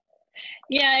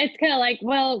 Yeah, it's kind of like,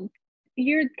 well,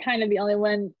 you're kind of the only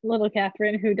one, little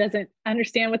Catherine, who doesn't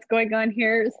understand what's going on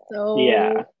here. So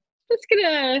yeah, just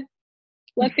gonna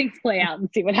let things play out and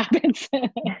see what happens.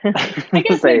 I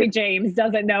guess maybe James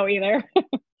doesn't know either.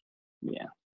 Yeah.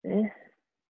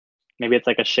 Maybe it's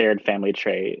like a shared family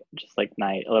trait, just like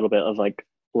a little bit of like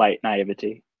light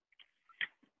naivety.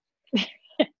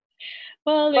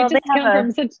 Well, they just come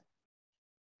from such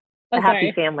a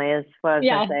happy family is what I was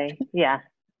going to say. Yeah.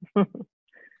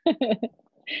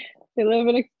 They live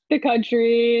in the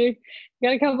country,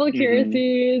 got a couple of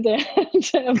curiosities, and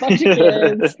a bunch of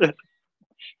kids.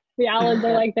 The Allens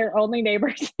are like their only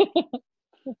neighbors.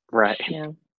 Right. Yeah.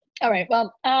 All right.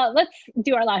 Well, let's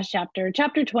do our last chapter,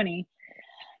 chapter 20.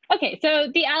 Okay, so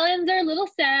the Allens are a little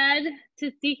sad to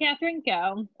see Catherine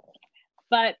go,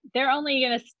 but they're only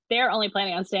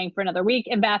planning on staying for another week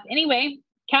in Bath anyway.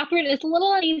 Catherine is a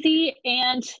little uneasy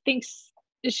and thinks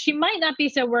she might not be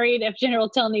so worried if General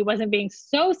Tilney wasn't being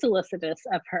so solicitous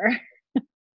of her.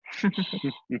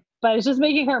 But it's just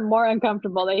making her more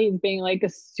uncomfortable that he's being like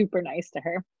super nice to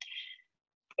her.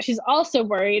 She's also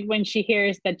worried when she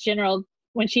hears General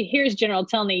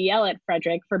Tilney yell at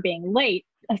Frederick for being late,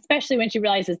 especially when she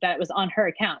realizes that it was on her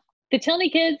account. The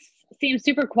Tilney kids seem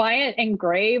super quiet and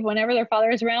grave whenever their father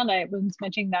is around. I was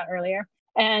mentioning that earlier.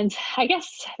 And I guess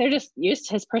they're just used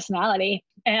to his personality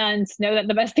and know that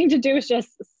the best thing to do is just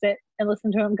sit and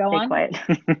listen to him go on. Quiet.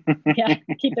 Yeah,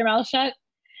 keep their mouths shut.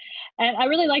 And I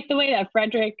really like the way that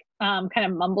Frederick kind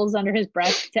of mumbles under his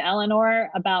breath to Eleanor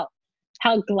about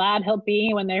how glad he'll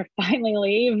be when they finally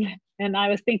leave. And I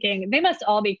was thinking they must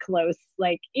all be close.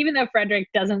 Like, even though Frederick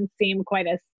doesn't seem quite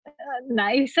as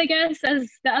nice, I guess, as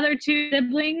the other two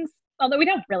siblings, although we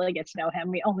don't really get to know him.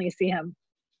 We only see him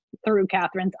through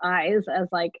Catherine's eyes as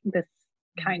like this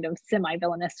kind of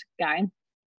semi-villainous guy.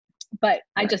 But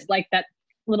I just like that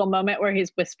little moment where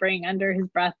he's whispering under his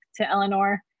breath to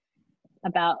Eleanor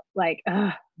about like, oh,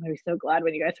 I'm gonna be so glad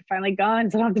when you guys are finally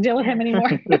gone so I don't have to deal with him anymore.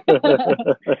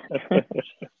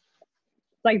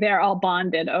 Like they're all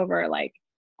bonded over like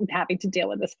having to deal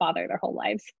with this father their whole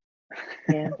lives.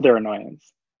 Yeah. Their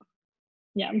annoyance.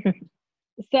 Yeah.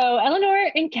 So Eleanor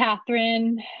and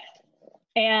Catherine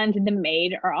and the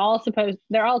maid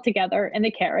they're all together in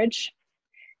the carriage,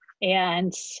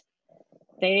 and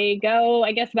they go,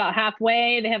 I guess, about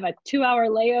halfway. They have a 2-hour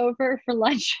layover for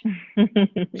lunch.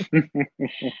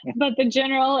 But the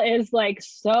general is like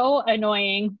so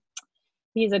annoying.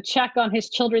 He's a check on his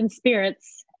children's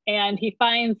spirits, and he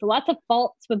finds lots of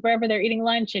faults with wherever they're eating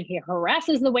lunch, and he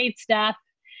harasses the wait staff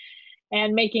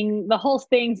and making the whole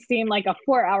thing seem like a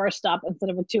 4-hour stop instead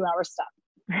of a 2-hour stop.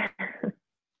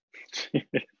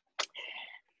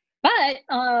 But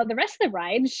the rest of the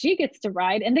ride, she gets to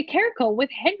ride in the caracal with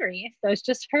Henry. So it's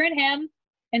just her and him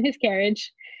in his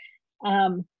carriage.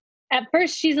 At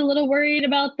first, she's a little worried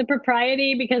about the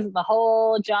propriety because of the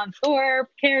whole John Thorpe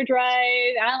carriage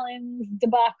ride, Allen's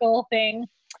debacle thing.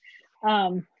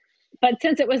 But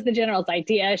since it was the general's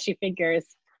idea, she figures,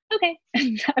 okay,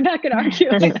 I'm not going to argue.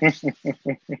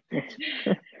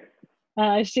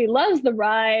 She loves the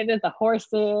ride, the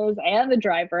horses, and the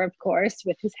driver, of course,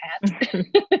 with his hat.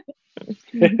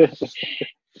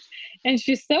 And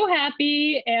she's so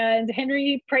happy, and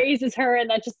Henry praises her, and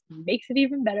that just makes it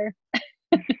even better.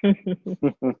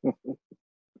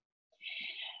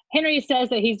 Henry says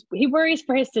that he worries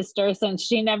for his sister since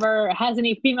she never has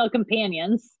any female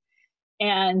companions,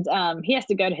 and he has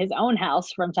to go to his own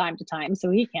house from time to time, so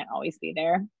he can't always be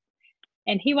there.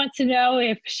 And he wants to know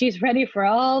if she's ready for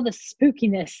all the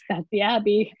spookiness of the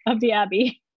Abbey.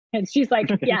 And she's like,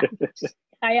 yeah,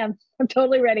 I am. I'm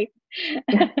totally ready.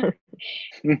 And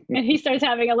he starts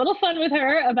having a little fun with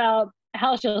her about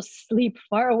how she'll sleep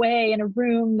far away in a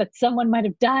room that someone might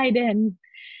have died in.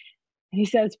 And he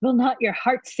says, will not your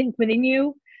heart sink within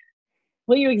you?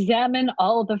 Will you examine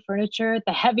all the furniture,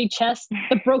 the heavy chest,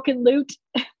 the broken lute,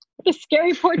 the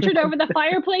scary portrait over the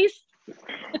fireplace?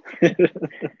 The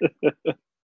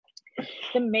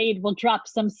maid will drop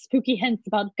some spooky hints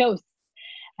about ghosts,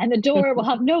 and the door will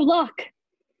have no lock.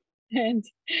 And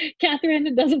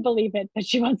Catherine doesn't believe it, but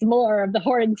she wants more of the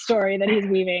horrid story that he's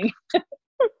weaving.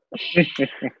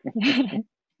 And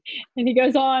he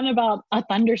goes on about a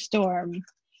thunderstorm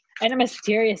and a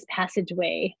mysterious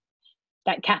passageway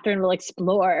that Catherine will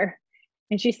explore.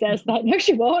 And she says that, no,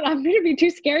 she won't. I'm going to be too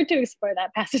scared to explore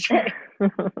that passageway.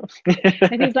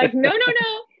 And he's like, no,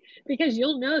 because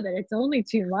you'll know that it's only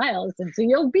 2 miles, and so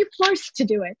you'll be forced to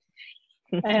do it.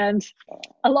 And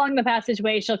along the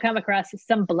passageway, she'll come across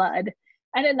some blood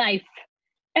and a knife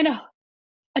and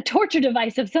a torture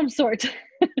device of some sort.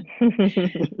 And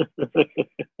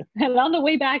on the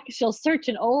way back, she'll search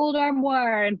an old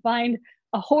armoire and find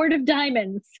a hoard of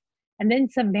diamonds and then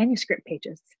some manuscript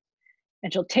pages.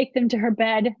 And she'll take them to her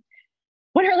bed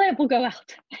when her lamp will go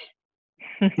out.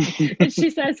 And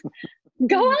she says,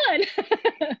 go on.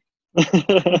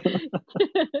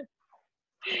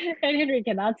 And Henry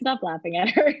cannot stop laughing at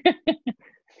her.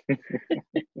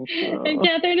 And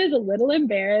Catherine is a little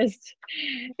embarrassed.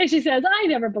 And she says, I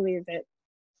never believed it.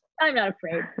 I'm not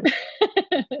afraid.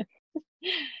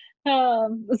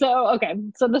 So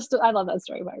this, I love that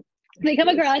story part. They come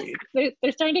across,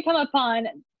 they're starting to come upon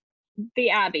the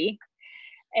Abbey,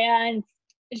 and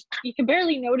you can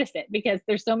barely notice it because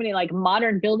there's so many like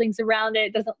modern buildings around it.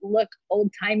 It doesn't look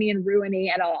old-timey and ruiny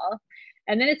at all.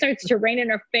 And then it starts to rain in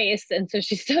her face, and so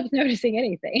she stops noticing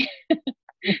anything.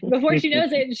 Before she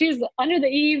knows it, she's under the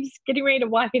eaves, getting ready to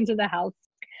walk into the house.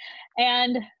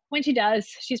 And when she does,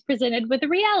 she's presented with a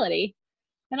reality,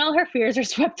 and all her fears are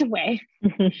swept away.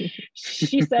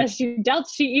 She says she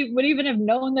doubts she would even have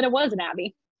known that it was an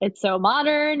abbey. It's so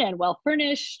modern and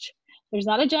well-furnished. There's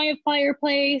not a giant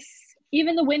fireplace.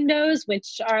 Even the windows,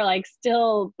 which are like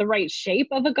still the right shape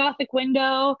of a Gothic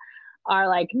window, are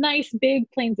like nice big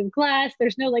panes of glass.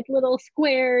 There's no like little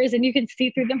squares, and you can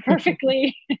see through them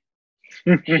perfectly.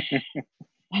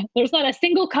 There's not a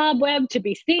single cobweb to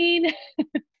be seen.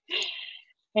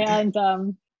 And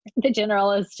the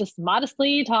general is just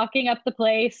modestly talking up the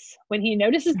place when he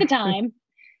notices the time,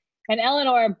 and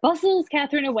Eleanor bustles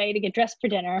Catherine away to get dressed for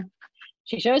dinner.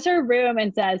 She shows her room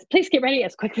and says, please get ready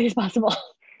as quickly as possible.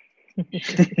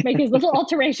 Make as little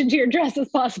alteration to your dress as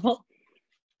possible.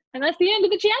 And that's the end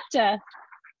of the chapter.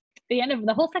 The end of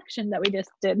the whole section that we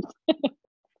just did.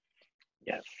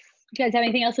 Yes. You guys have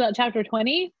anything else about chapter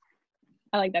 20?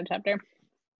 I like that chapter.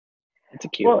 It's a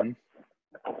cute one.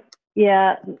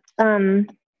 Yeah. I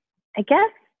guess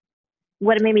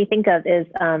what it made me think of is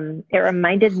it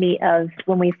reminded me of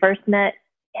when we first met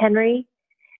Henry,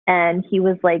 and he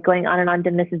was like going on and on to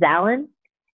Mrs. Allen,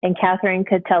 and Catherine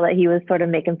could tell that he was sort of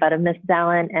making fun of Mrs.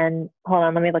 Allen. And hold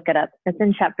on, let me look it up. It's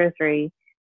in chapter 3,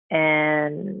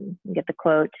 and get the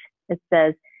quote. It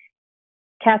says,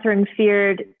 Catherine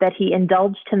feared that he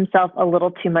indulged himself a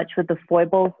little too much with the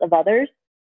foibles of others.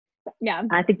 Yeah.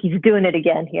 I think he's doing it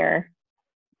again here.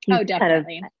 He's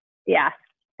definitely. Kind of, yeah.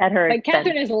 At her but expense.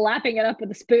 Catherine is lapping it up with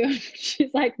a spoon.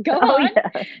 She's like, go on.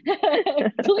 Yeah.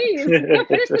 Please, go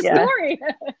finish the story.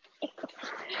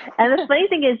 And the funny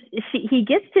thing is, he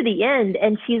gets to the end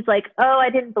and she's like, oh, I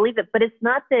didn't believe it. But it's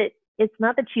not that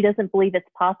she doesn't believe it's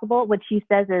possible. What she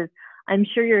says is, I'm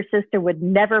sure your sister would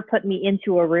never put me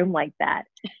into a room like that.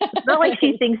 It's not like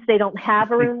she thinks they don't have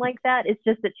a room like that. It's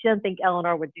just that she doesn't think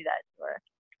Eleanor would do that to her.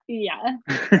 Yeah.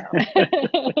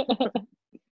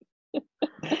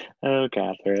 Oh,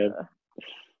 Catherine.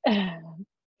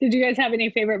 Did you guys have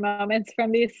any favorite moments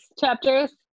from these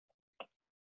chapters?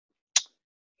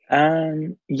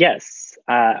 Yes.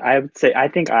 I would say,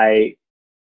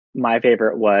 my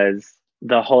favorite was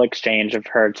the whole exchange of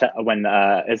her when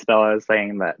Isabella is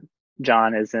saying that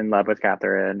John is in love with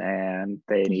Catherine and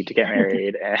they need to get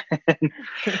married. And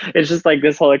it's just like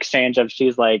this whole exchange of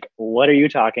she's like, what are you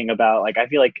talking about? Like, I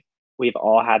feel like we've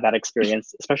all had that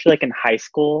experience, especially like in high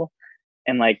school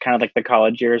and like kind of like the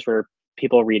college years where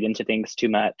people read into things too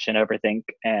much and overthink.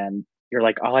 And you're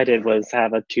like, all I did was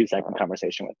have a 2-second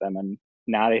conversation with them. And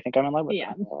now they think I'm in love with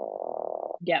them.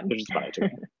 Yeah. Which is funny to me.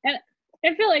 And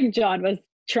I feel like John was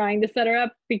trying to set her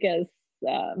up because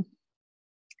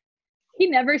he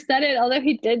never said it, although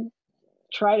he did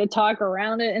try to talk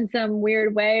around it in some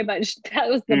weird way. But that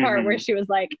was the part where she was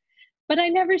like, but I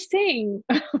never sing.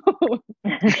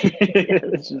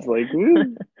 It's just like,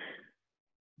 woo.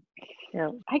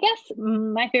 Yeah. I guess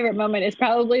my favorite moment is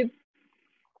probably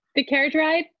the carriage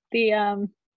ride. The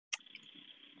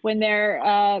when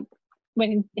they're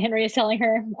when Henry is telling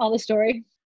her all the story.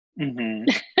 Mm-hmm.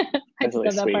 I just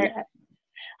love that part.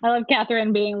 I love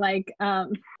Catherine being like,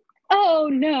 oh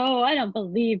no, I don't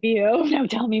believe you. No,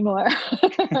 tell me more. And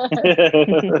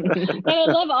I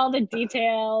love all the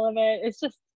detail of it. It's so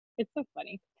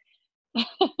funny.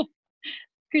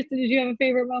 Kristen, did you have a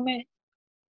favorite moment?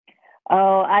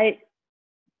 Oh,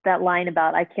 that line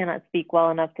about I cannot speak well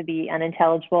enough to be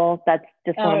unintelligible. That's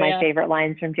just one of my favorite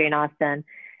lines from Jane Austen.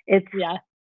 It's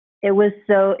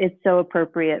so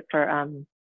appropriate for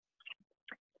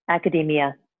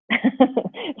academia.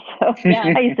 So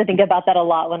I used to think about that a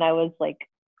lot when I was like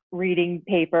reading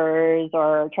papers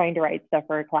or trying to write stuff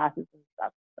for classes and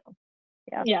stuff. So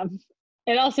yeah.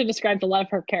 It also describes a lot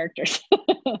of her characters.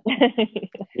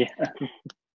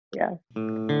 Yeah.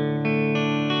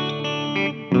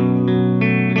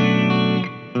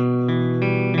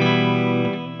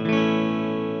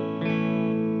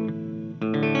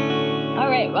 All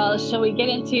right, well, shall we get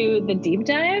into the deep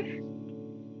dive?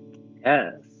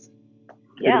 Yes.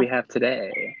 Who do we have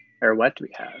today? Or what do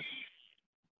we have?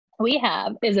 We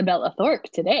have Isabella Thorpe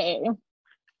today.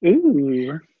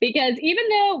 Ooh. Because even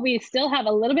though we still have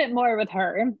a little bit more with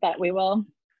her that we will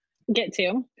get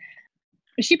to,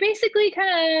 she basically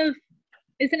kind of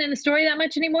isn't in the story that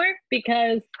much anymore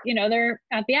because, they're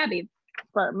at the Abbey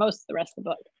for most of the rest of the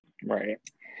book. Right.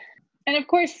 And of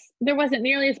course, there wasn't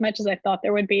nearly as much as I thought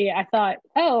there would be. I thought,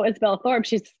 oh, Isabella Thorpe,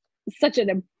 she's such a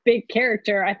big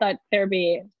character. I thought there'd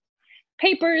be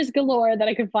papers galore that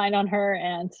I could find on her,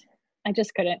 and I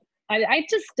just couldn't. I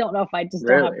just don't know if I just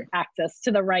don't have access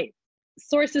to the right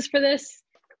sources for this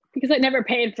because I never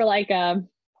paid for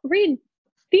read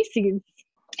theses.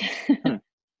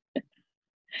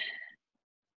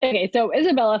 Okay, so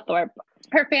Isabella Thorpe,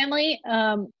 her family,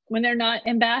 when they're not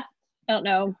in Bath, I don't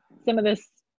know, some of this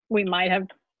we might have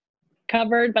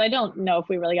covered, but I don't know if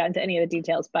we really got into any of the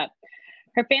details, but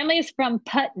her family is from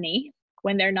Putney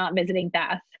when they're not visiting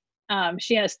Bath.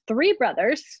 She has 3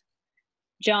 brothers.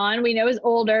 John, we know, is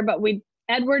older, but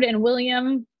Edward and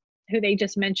William, who they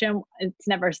just mentioned, it's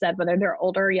never said whether they're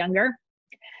older or younger.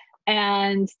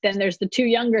 And then there's the 2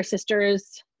 younger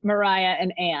sisters, Mariah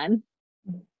and Anne.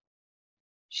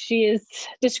 She is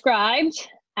described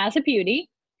as a beauty,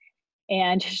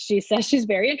 and she says she's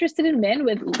very interested in men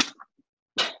with...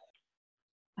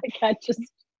 I got just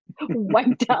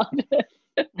wiped out.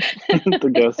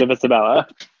 The ghost of Isabella.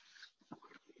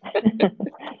 That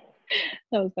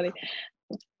was funny.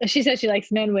 She says she likes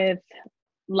men with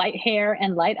light hair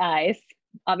and light eyes.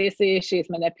 Obviously, she's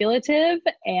manipulative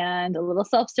and a little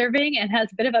self-serving and has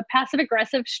a bit of a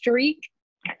passive-aggressive streak.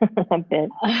 A bit.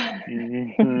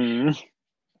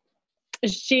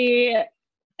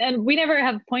 And we never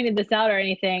have pointed this out or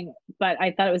anything, but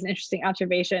I thought it was an interesting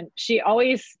observation. She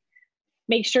always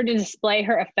makes sure to display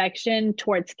her affection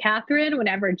towards Catherine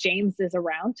whenever James is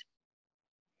around.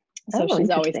 So she's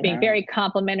always being very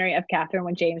complimentary of Catherine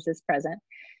when James is present.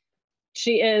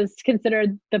 She is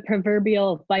considered the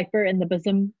proverbial viper in the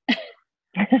bosom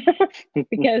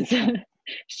because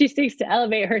she seeks to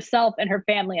elevate herself and her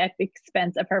family at the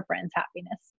expense of her friend's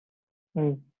happiness.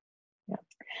 Yeah.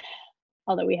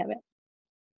 Although we haven't.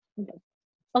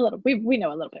 A little. We know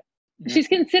a little bit. Yeah. She's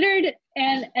considered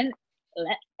an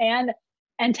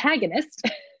antagonist.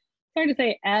 It's hard to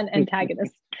say an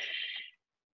antagonist.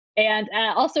 And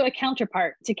also a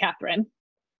counterpart to Catherine.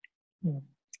 We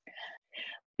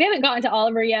haven't gotten to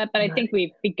Oliver yet, but I think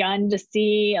we've begun to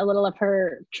see a little of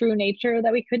her true nature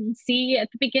that we couldn't see at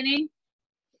the beginning.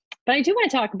 But I do want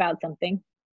to talk about something.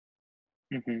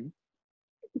 Mm-hmm.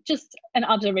 Just an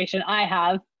observation I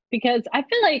have, because I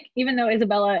feel like even though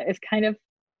Isabella is kind of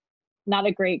not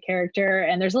a great character,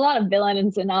 and there's a lot of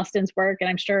villains in Austen's work, and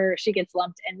I'm sure she gets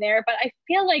lumped in there, but I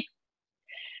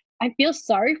feel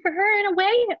sorry for her in a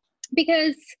way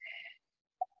because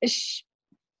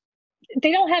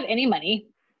they don't have any money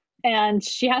and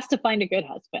she has to find a good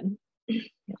husband.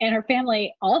 and her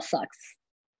family all sucks.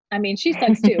 I mean, she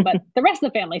sucks too, but the rest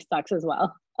of the family sucks as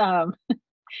well.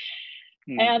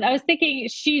 And I was thinking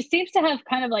she seems to have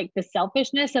kind of like the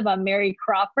selfishness of a Mary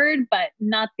Crawford, but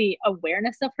not the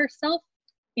awareness of herself.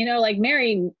 You know, like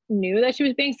Mary knew that she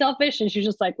was being selfish and she's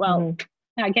just like, well,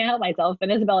 I can't help myself.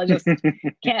 And Isabella just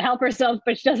can't help herself,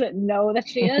 but she doesn't know that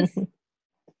she is.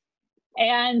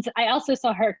 And I also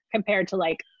saw her compared to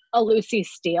like a Lucy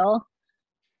Steele,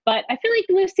 but I feel like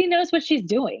Lucy knows what she's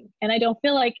doing. And I don't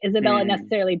feel like Isabella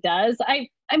necessarily does. I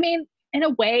mean, in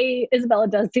a way, Isabella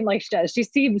does seem like she does. She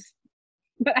seems,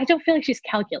 but I don't feel like she's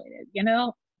calculated, you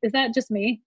know? Is that just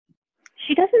me?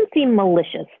 She doesn't seem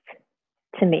malicious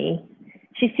to me.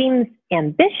 She seems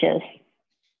ambitious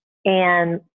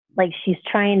and like she's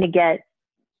trying to get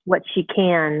what she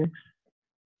can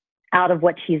out of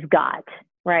what she's got,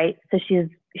 right? So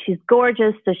she's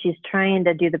gorgeous, so she's trying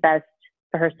to do the best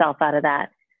for herself out of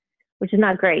that, which is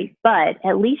not great. But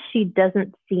at least she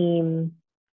doesn't seem,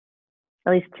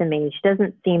 at least to me, she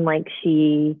doesn't seem like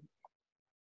she's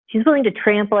willing to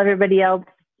trample everybody else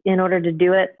in order to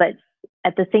do it. But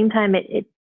at the same time, it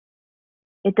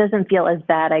doesn't feel as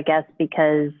bad, I guess,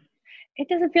 because it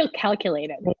doesn't feel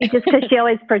calculated. Just because she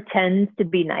always pretends to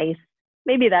be nice.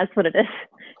 Maybe that's what it is.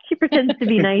 She pretends to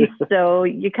be nice, so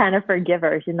you kind of forgive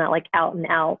her. She's not like out and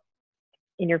out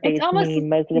in your face mean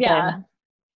most of the time.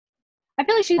 I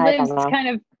feel like she lives kind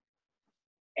of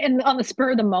on the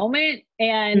spur of the moment,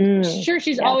 and sure,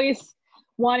 she's always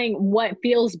wanting what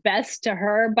feels best to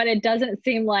her, but it doesn't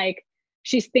seem like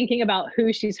she's thinking about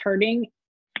who she's hurting.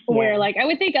 Where like I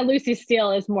would think a Lucy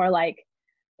Steele is more like,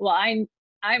 well, I'm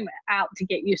out to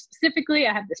get you specifically.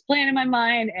 I have this plan in my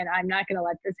mind and I'm not going to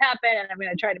let this happen. And I'm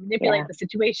going to try to manipulate the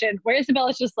situation. Where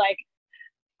Isabella's just like,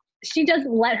 she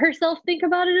doesn't let herself think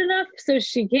about it enough. So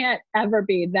she can't ever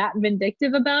be that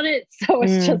vindictive about it. So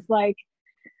it's just like,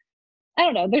 I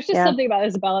don't know. There's just something about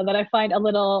Isabella that I find a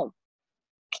little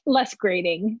less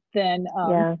grating than,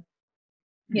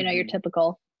 you know, your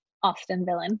typical Austen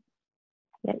villain.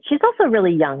 Yeah. She's also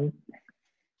really young.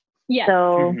 Yeah.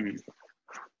 So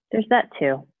there's that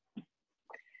too.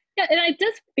 Yeah, and I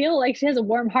just feel like she has a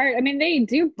warm heart. I mean, they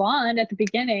do bond at the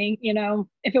beginning, you know,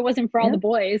 if it wasn't for all the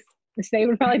boys, they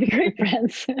would probably be great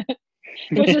friends. It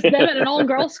was just them at an old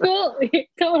girls' school.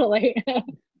 Totally.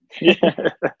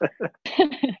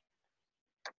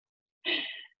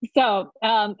 So,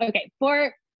 okay,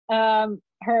 for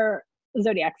her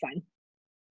zodiac sign.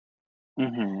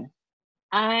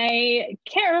 I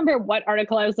can't remember what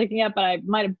article I was looking at, but I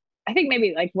think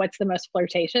maybe like what's the most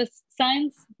flirtatious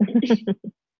signs.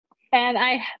 And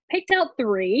I picked out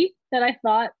 3 that I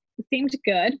thought seemed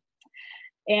good.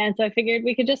 And so I figured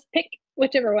we could just pick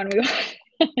whichever one we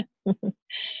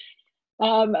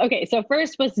want. Okay, so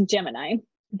first was Gemini.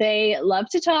 They love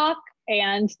to talk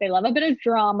and they love a bit of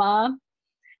drama.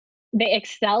 They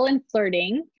excel in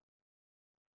flirting,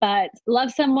 but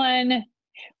love someone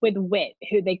with wit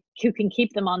who can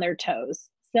keep them on their toes.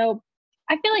 So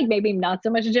I feel like maybe not so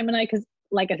much a Gemini because,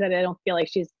 like I said, I don't feel like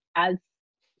she's as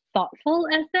thoughtful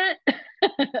as that.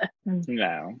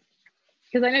 No.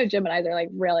 Because I know Geminis are like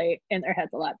really in their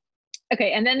heads a lot.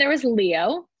 Okay, and then there was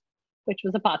Leo, which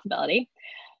was a possibility.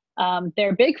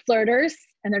 They're big flirters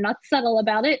and they're not subtle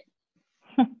about it.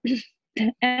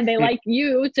 And they like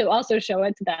you to also show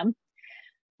it to them.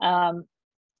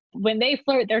 When they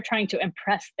flirt, they're trying to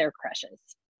impress their crushes.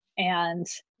 And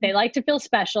they like to feel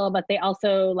special, but they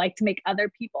also like to make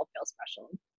other people feel special.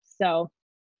 So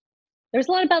there's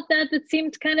a lot about that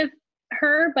seemed kind of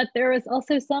her, but there was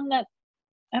also some that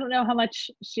I don't know how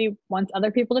much she wants other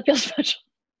people to feel special.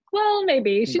 Well,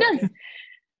 maybe she does.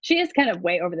 She is kind of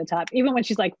way over the top, even when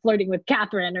she's like flirting with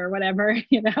Catherine or whatever,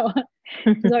 you know.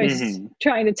 She's always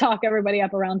trying to talk everybody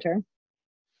up around her.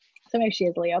 So maybe she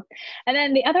is Leo. And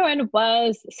then the other one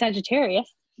was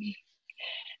Sagittarius.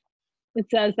 It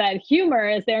says that humor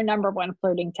is their #1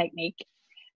 flirting technique.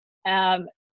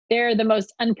 They're the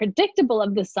most unpredictable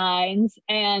of the signs,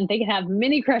 and they can have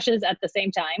many crushes at the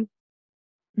same time.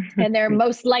 And they're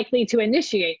most likely to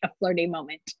initiate a flirty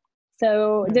moment.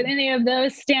 So did any of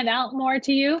those stand out more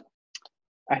to you?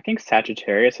 I think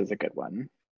Sagittarius is a good one.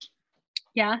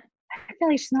 Yeah. I feel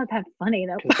like she's not that funny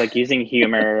though. It's like using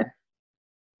humor.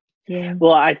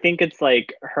 Well, I think it's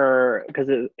like her, because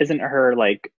it isn't her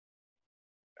like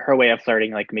her way of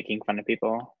flirting, like making fun of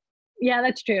people. Yeah,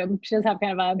 that's true. She does have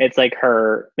kind of a. It's like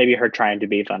maybe her trying to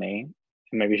be funny.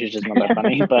 Maybe she's just not that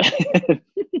funny, but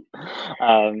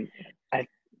I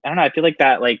don't know. I feel like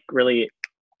that like really,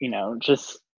 you know,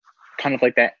 just kind of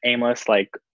like that aimless, like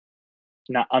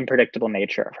not unpredictable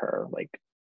nature of her, like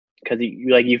because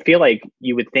you feel like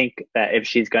you would think that if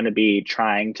she's going to be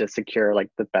trying to secure like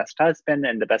the best husband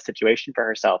and the best situation for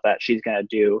herself, that she's going to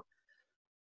do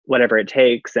whatever it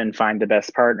takes and find the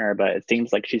best partner. But it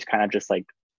seems like she's kind of just like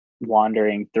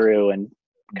wandering through and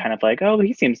kind of like, oh,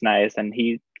 he seems nice and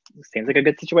he seems like a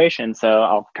good situation, so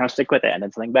I'll kind of stick with it. And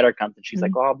then something better comes and she's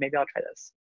like, well, maybe I'll try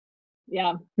this.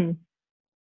 Yeah.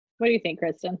 What do you think,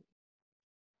 Kristen?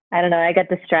 I don't know. I got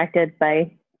distracted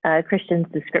by Christian's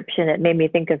description. It made me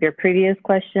think of your previous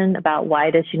question about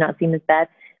why does she not seem as bad.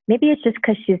 Maybe it's just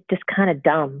because she's just kind of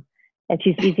dumb and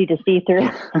she's easy to see through.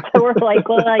 So we're like,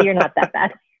 well, you're not that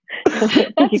bad. That's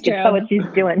you true. can tell what she's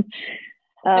doing.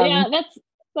 Yeah,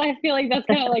 I feel like that's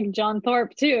kind of like John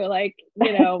Thorpe too. Like,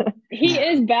 you know, he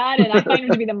is bad and I find him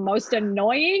to be the most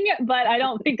annoying, but I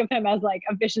don't think of him as like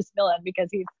a vicious villain because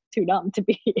he's too dumb to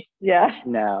be. Yeah.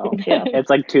 No, Yeah. it's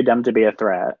like too dumb to be a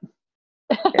threat.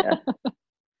 Yeah.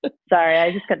 Sorry,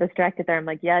 I just got distracted there. I'm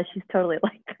like, yeah, she's totally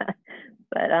like that.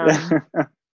 But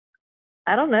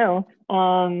I don't know.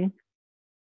 I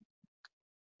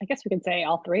guess we could say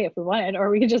all three if we wanted, or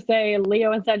we could just say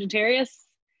Leo and Sagittarius.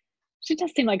 She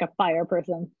does seem like a fire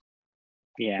person.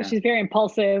 Yeah. She's very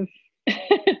impulsive.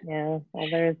 Yeah, well,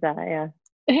 there's that,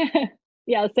 yeah.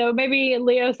 Yeah, so maybe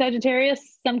Leo,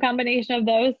 Sagittarius, some combination of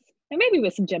those. And maybe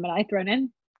with some Gemini thrown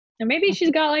in. And maybe she's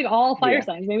got like all fire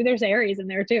signs. Maybe there's Aries in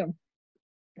there too.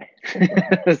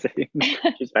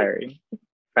 She's fiery.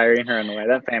 Fiery in her own way.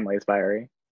 That family is fiery.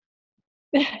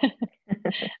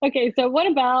 Okay, so what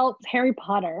about Harry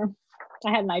Potter?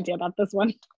 I had an idea about this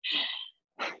one.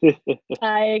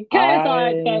 I kind of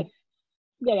thought that,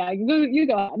 you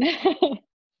go on.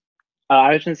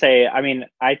 I was gonna say, I mean,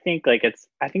 I think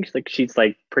she's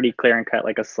like pretty clear and cut,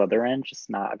 like a Slytherin, just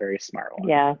not a very smart one.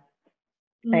 Yeah,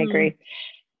 I agree.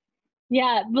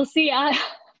 Yeah, well, see,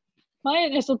 my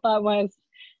initial thought was,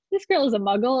 this girl is a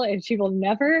muggle and she will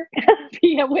never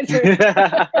be a wizard.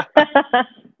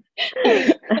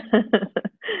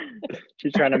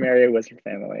 She's trying to marry a wizard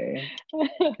family.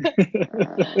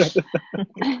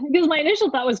 Because my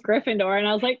initial thought was Gryffindor, and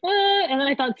I was like, and then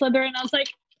I thought Slytherin, and I was like,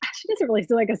 she doesn't really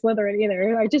seem like a Slytherin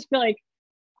either. I just feel like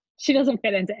she doesn't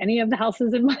fit into any of the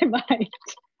houses in my mind.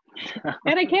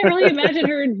 And I can't really imagine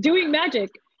her doing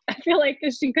magic. I feel like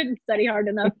if she couldn't study hard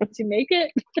enough to make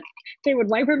it, they would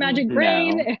wipe her magic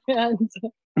brain and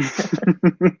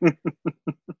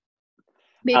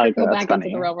make her go back into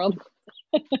the real world.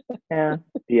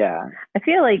 Yeah. I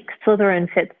feel like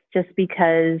Slytherin fits just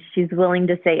because she's willing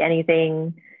to say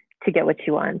anything to get what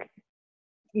she wants.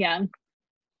 Yeah.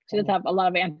 She does have a lot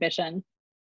of ambition.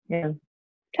 Yeah.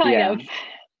 Kind of.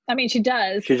 I mean, she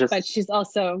does, but she's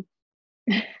also...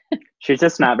 She's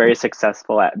just not very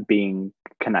successful at being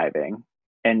conniving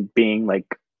and being like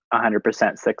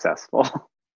 100% successful.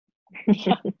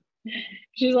 Yeah.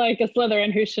 She's like a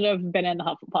Slytherin who should have been in the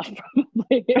Hufflepuff,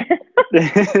 probably.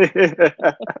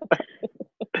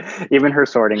 Even her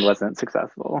sorting wasn't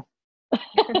successful.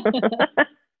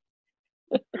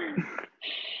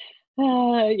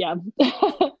 Yeah.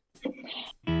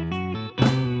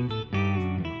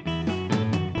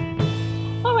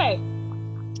 All right.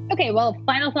 Okay, well,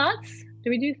 final thoughts? Do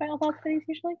we do final thoughts for these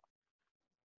usually?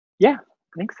 Yeah,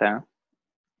 I think so.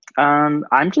 I'm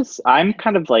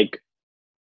kind of like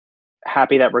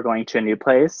happy that we're going to a new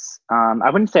place. I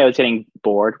wouldn't say I was getting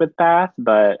bored with Bath,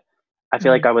 but I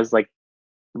feel like I was like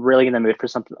really in the mood for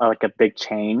something like a big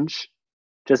change,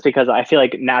 just because I feel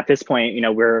like now at this point, you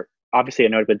know, we're obviously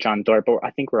annoyed with John Thorpe, but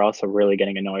I think we're also really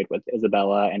getting annoyed with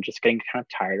Isabella and just getting kind of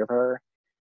tired of her.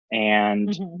 And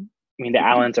I mean, the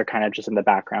Allens are kind of just in the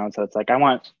background, so it's like I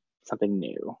want something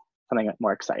new, something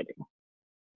more exciting.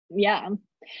 Yeah,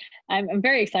 I'm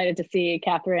very excited to see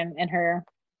Catherine and her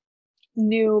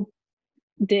new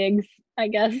digs, I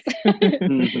guess,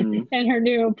 and her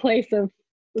new place that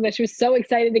she was so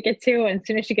excited to get to, and as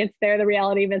soon as she gets there, the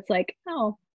reality of it's like,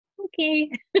 oh, okay,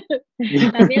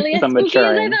 not nearly as spooky as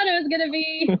I thought it was gonna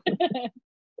be.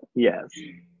 Yes.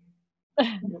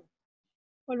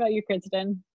 What about you,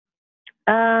 Kristen?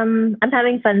 I'm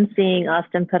having fun seeing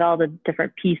Austen put all the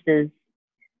different pieces,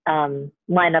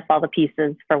 line up all the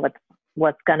pieces for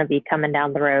what's gonna be coming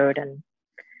down the road, and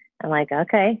I'm like,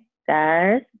 okay,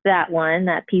 there's that one.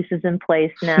 That piece is in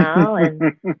place now,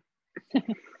 and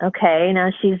okay, now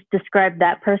she's described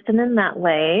that person in that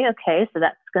way. Okay, so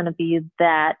that's going to be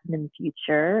that in the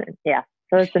future. Yeah,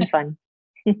 so it's been fun.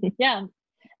 Yeah, and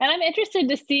I'm interested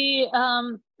to see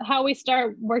how we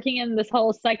start working in this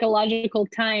whole psychological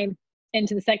time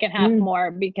into the second half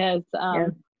more, because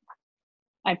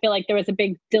I feel like there was a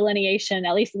big delineation,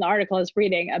 at least in the article I was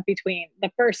reading, between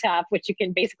the first half, which you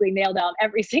can basically nail down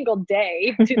every single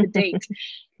day to the date,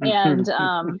 and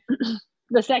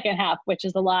the second half, which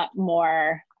is a lot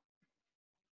more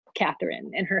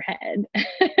Catherine in her head.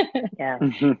 Yeah.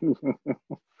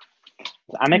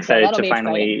 I'm excited that'll to be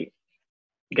finally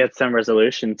get some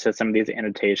resolution to some of these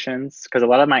annotations, because a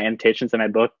lot of my annotations in my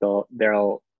book, they'll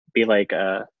be like,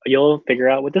 you'll figure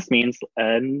out what this means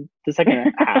in the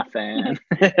second half, and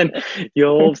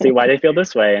you'll see why they feel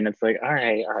this way. And it's like, all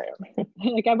right.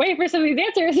 Like, I'm waiting for some of these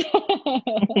answers.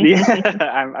 Yeah,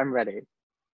 I'm ready.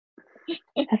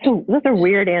 Those are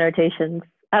weird annotations.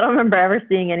 I don't remember ever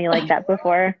seeing any like that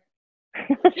before. I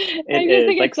just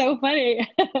think it's so funny.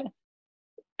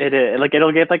 It is like,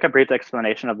 it'll give like a brief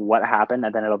explanation of what happened,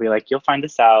 and then it'll be like, you'll find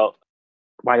this out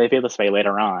why they feel this way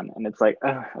later on. And it's like,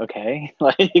 oh, okay.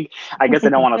 Like, I guess I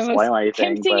don't want to spoil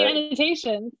anything, tempting but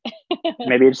annotations.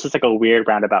 maybe it's just like a weird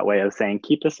roundabout way of saying,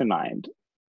 keep this in mind.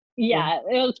 Yeah,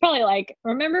 it was probably like,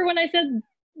 remember when I said,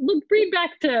 look, read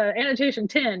back to annotation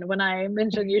 10 when I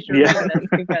mentioned you should read this,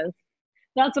 because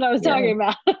that's what I was talking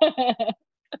about.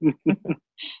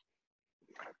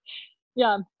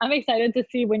 Yeah, I'm excited to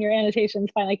see when your annotations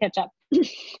finally catch up.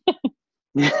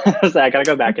 So I gotta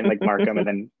go back and like mark them and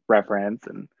then reference,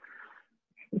 and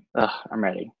I'm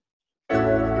ready.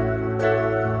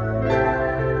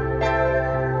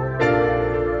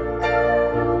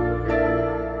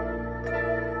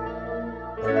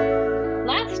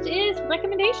 Last is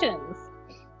recommendations.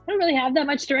 I don't really have that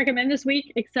much to recommend this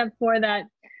week, except for that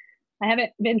I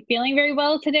haven't been feeling very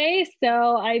well today,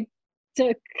 so I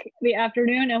took the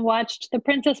afternoon and watched The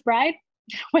Princess Bride,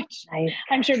 which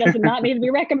I'm sure does not need to be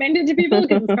recommended to people,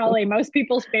 because it's probably most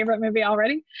people's favorite movie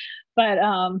already. But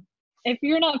if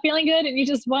you're not feeling good and you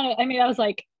just want to, I was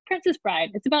like, Princess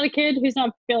Bride, it's about a kid who's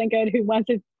not feeling good, who wants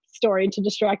a story to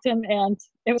distract him, and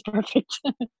it was perfect.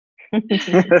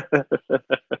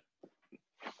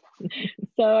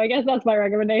 So I guess that's my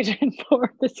recommendation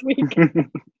for this week.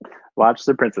 Watch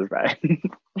The Princess Bride.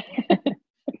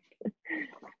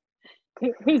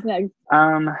 Who's next?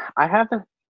 I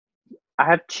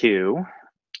have two.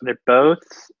 They're both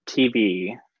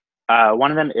TV.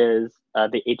 One of them is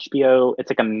the HBO.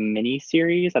 It's like a mini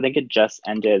series. I think it just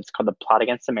ended. It's called The Plot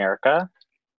Against America,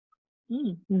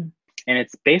 and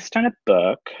it's based on a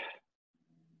book.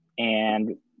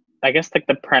 And I guess like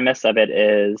the premise of it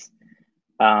is,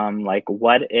 like,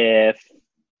 what if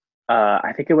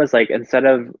I think it was like, instead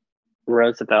of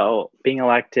Roosevelt being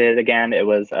elected again, it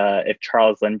was if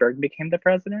Charles Lindbergh became the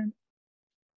president.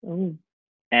 Ooh.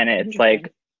 And it's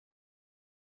like,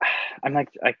 I'm like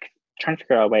trying to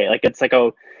figure out a way. Like, it's like,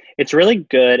 it's really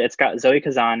good. It's got Zoe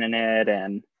Kazan in it,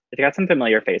 and it's got some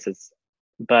familiar faces,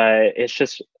 but it's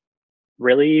just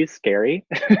really scary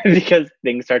because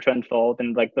things start to unfold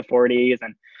in like the 40s,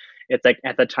 and it's like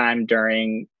at the time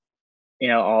during,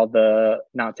 all the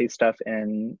Nazi stuff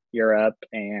in Europe,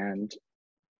 and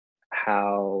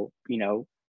how,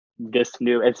 this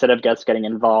new, instead of just getting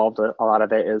involved, a lot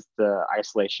of it is the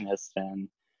isolationists and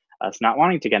us not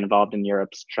wanting to get involved in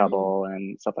Europe's trouble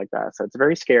and stuff like that. So it's a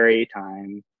very scary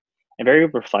time and very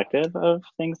reflective of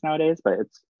things nowadays, but it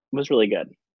was really good.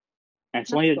 And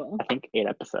it's only, cool. I think, 8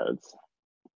 episodes.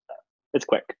 It's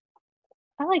quick.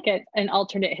 I like it, an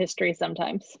alternate history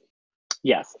sometimes.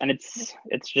 Yes, and it's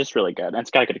just really good. And it's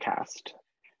got a good cast.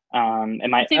 And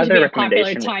my seems other to be recommendation,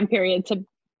 a popular time period to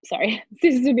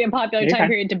seems to be a popular time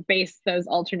period to base those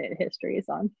alternate histories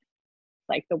on,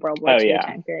 like the World War II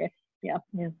time period. Yeah.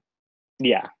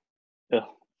 Ugh.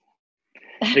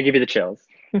 They give you the chills.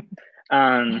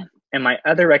 And my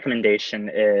other recommendation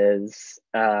is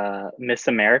Miss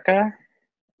America.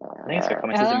 I think it's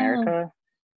called Mrs. America.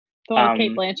 The one with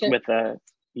Cate Blanchett. With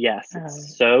yes,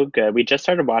 it's so good. We just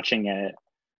started watching it,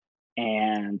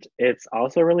 and it's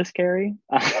also really scary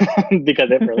because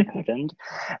it really happened.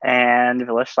 And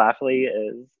Phyllis Schlafly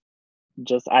is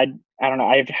just, I don't know.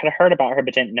 I've had heard about her,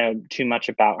 but didn't know too much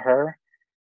about her.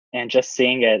 And just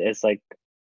seeing it is like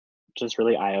just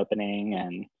really eye-opening.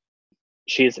 And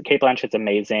Cate Blanchett's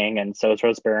amazing, and so is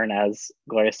Rose Byrne as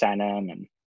Gloria Steinem, and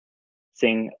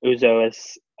seeing Uzo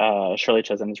as Shirley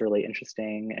Chisholm is really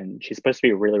interesting, and she's supposed to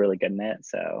be really, really good in it.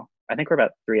 So I think we're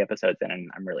about 3 episodes in, and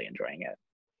I'm really enjoying it.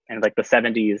 And like the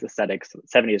 70s aesthetics,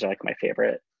 70s are like my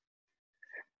favorite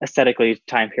aesthetically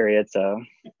time period. So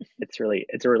it's a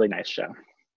really nice show.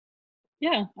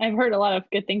 Yeah, I've heard a lot of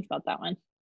good things about that one.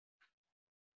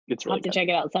 It's really I'll have to check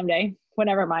it out someday,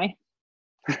 whenever my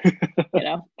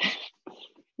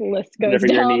list goes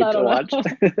down. I don't know.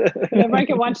 Whenever I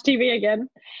can watch TV again.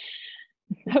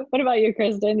 What about you,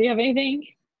 Kristen? Do you have anything?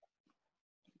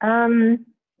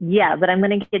 Yeah, but I'm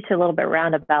going to get to a little bit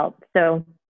roundabout. So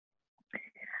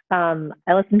I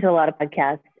listen to a lot of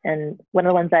podcasts, and one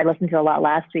of the ones I listened to a lot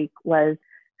last week was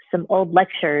some old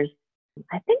lectures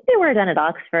I think they were done at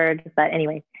Oxford, but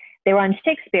anyway, they were on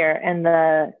Shakespeare, and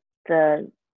the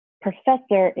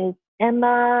professor is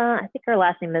Emma. I think her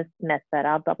last name is Smith, but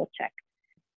I'll double check.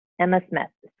 Emma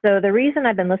Smith. So the reason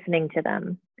I've been listening to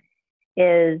them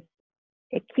is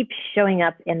it keeps showing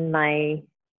up in my,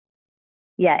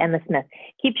 Emma Smith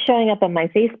keeps showing up in my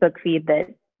Facebook feed that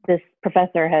this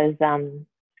professor has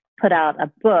put out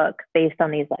a book based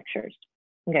on these lectures.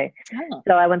 Okay. Oh.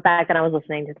 So I went back and I was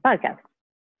listening to the podcast.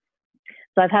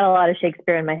 So I've had a lot of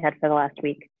Shakespeare in my head for the last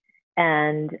week.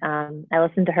 And I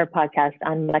listened to her podcast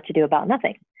on Much Ado About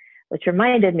Nothing, which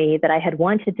reminded me that I had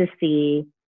wanted to see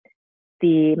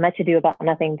the Much Ado About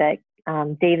Nothing that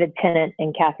David Tennant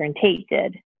and Catherine Tate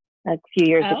did a few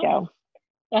years ago.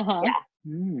 Uh-huh. Yeah.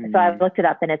 So I looked it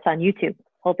up and it's on YouTube.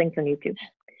 Whole thing's on YouTube.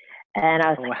 And I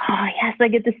was like, oh, yes, I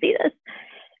get to see this.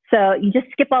 So you just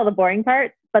skip all the boring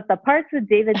parts, but the parts with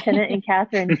David Tennant and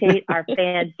Catherine Tate are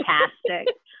fantastic.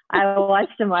 I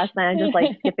watched them last night. I'm just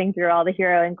like skipping through all the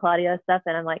Hero and Claudio stuff.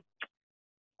 And I'm like,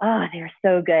 oh, they're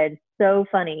so good. So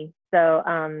funny. So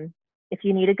if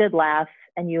you need a good laugh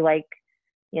and you like,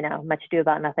 Much Ado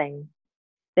About Nothing,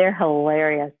 they're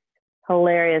hilarious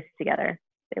together.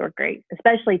 They were great,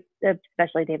 especially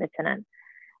David Tennant.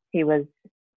 He was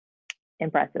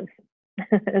impressive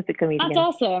as a comedian. That's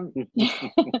awesome.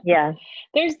 Yeah.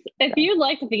 If you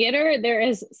like theater, there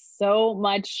is so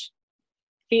much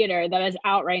theater that is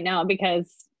out right now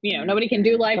because nobody can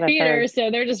do live theater, so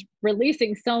they're just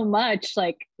releasing so much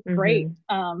great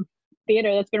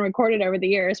theater that's been recorded over the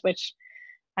years, which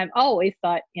I've always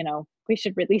thought we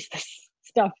should release this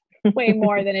stuff way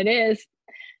more than it is.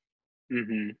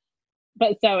 Mm-hmm.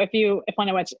 But so if you want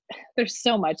to watch, there's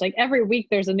so much. Every week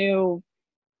there's a new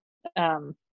I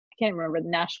can't remember, the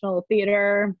National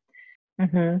Theater.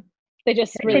 Mm-hmm. They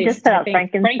just put out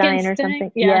Frankenstein or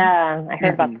something. Yeah, I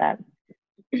heard about that.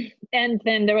 And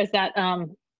then there was that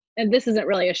and this isn't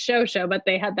really a show, but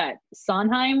they had that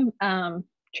Sondheim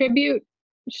tribute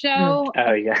show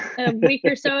a week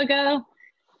or so ago.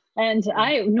 And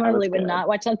I normally would not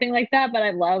watch something like that, but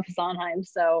I love Sondheim,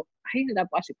 so I ended up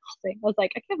watching the whole thing. I was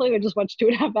like, I can't believe I just watched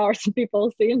 2.5 hours of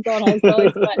people seeing Sondheim's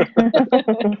plays, but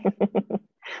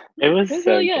it was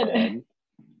so really good.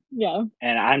 Yeah.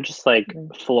 And I'm just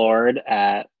floored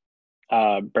at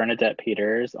Bernadette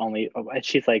Peters.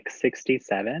 She's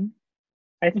 67,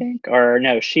 I think, or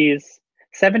no, she's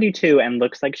 72 and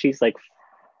looks like she's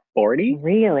 40.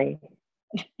 Really?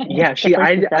 Yeah,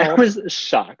 I was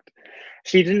shocked.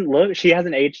 She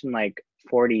hasn't aged in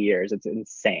 40 years. It's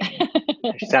insane.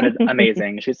 She sounded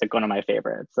amazing. She's one of my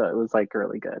favorites. So it was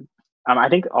really good. I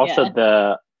think also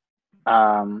the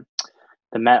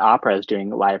Met Opera is doing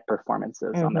live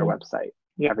performances on their website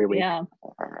every week.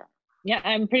 Yeah,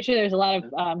 I'm pretty sure there's a lot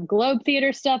of Globe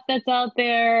Theater stuff that's out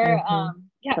there.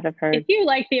 What I've heard. If you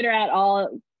like theater at all,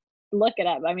 look it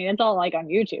up. I mean, it's all on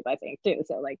YouTube, I think, too.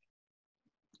 So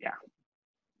yeah,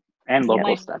 and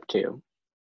local stuff too.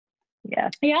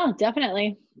 Yeah,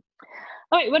 definitely.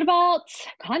 All right, what about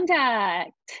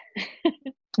contact?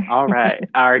 All right,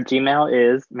 our Gmail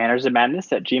is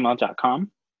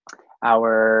mannersofmadness@gmail.com.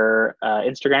 Our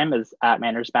Instagram is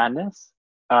 @mannersmadness.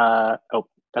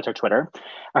 That's our Twitter.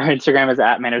 Our Instagram is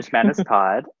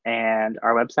 @mannersmadnesspod, and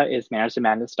our website is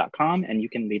mannersofmadness.com, and you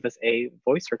can leave us a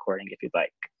voice recording if you'd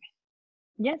like.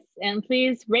 Yes, and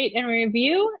please rate and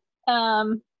review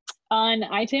on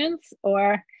iTunes,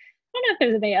 or I don't know if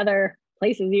there's any other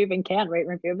places you even can rate and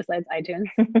review besides iTunes,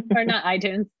 or not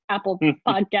iTunes, Apple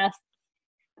Podcasts,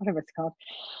 whatever it's called.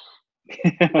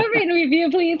 But rate and review,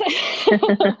 please.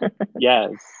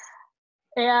 Yes.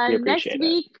 And next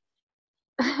week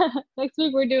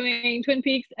we're doing Twin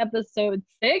Peaks episode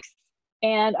 6,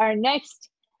 and our next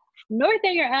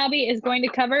Northanger Abbey is going to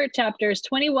cover chapters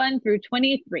 21 through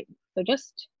 23. So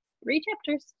just 3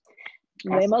 chapters.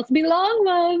 Awesome. They must be long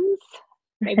ones.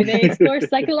 Maybe they explore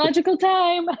psychological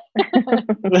time.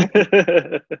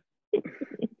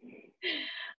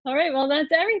 All right, well,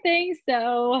 that's everything.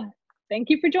 So thank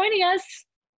you for joining us.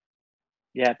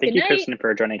 Yeah, thank you, Kristen,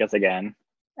 for joining us again.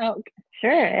 Oh,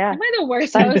 sure, yeah. Am I the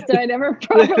worst host? I never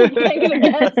properly thanked the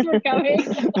guests for coming.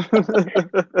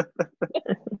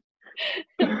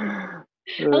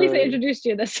 At least I introduced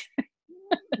you this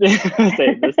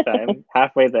this time.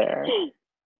 Halfway there.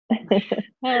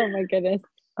 Oh my goodness.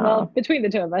 Well, between the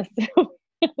two of us.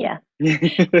 Yeah.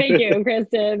 Thank you,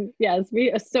 Kristen. Yes,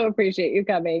 we so appreciate you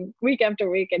coming week after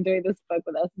week and doing this book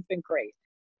with us. It's been great.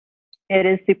 It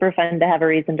is super fun to have a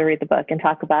reason to read the book and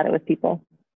talk about it with people.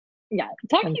 Yeah,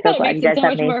 talking about it makes it so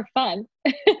much more fun.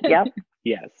 Yep.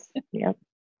 Yes. Yep.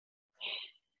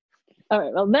 All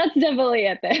right, well, that's definitely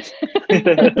it then.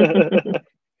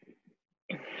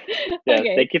 Yeah,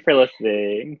 Okay. thank you for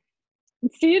listening.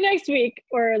 See you next week,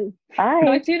 or Bye.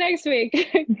 talk to you next week.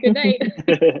 Good night.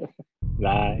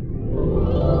 Bye.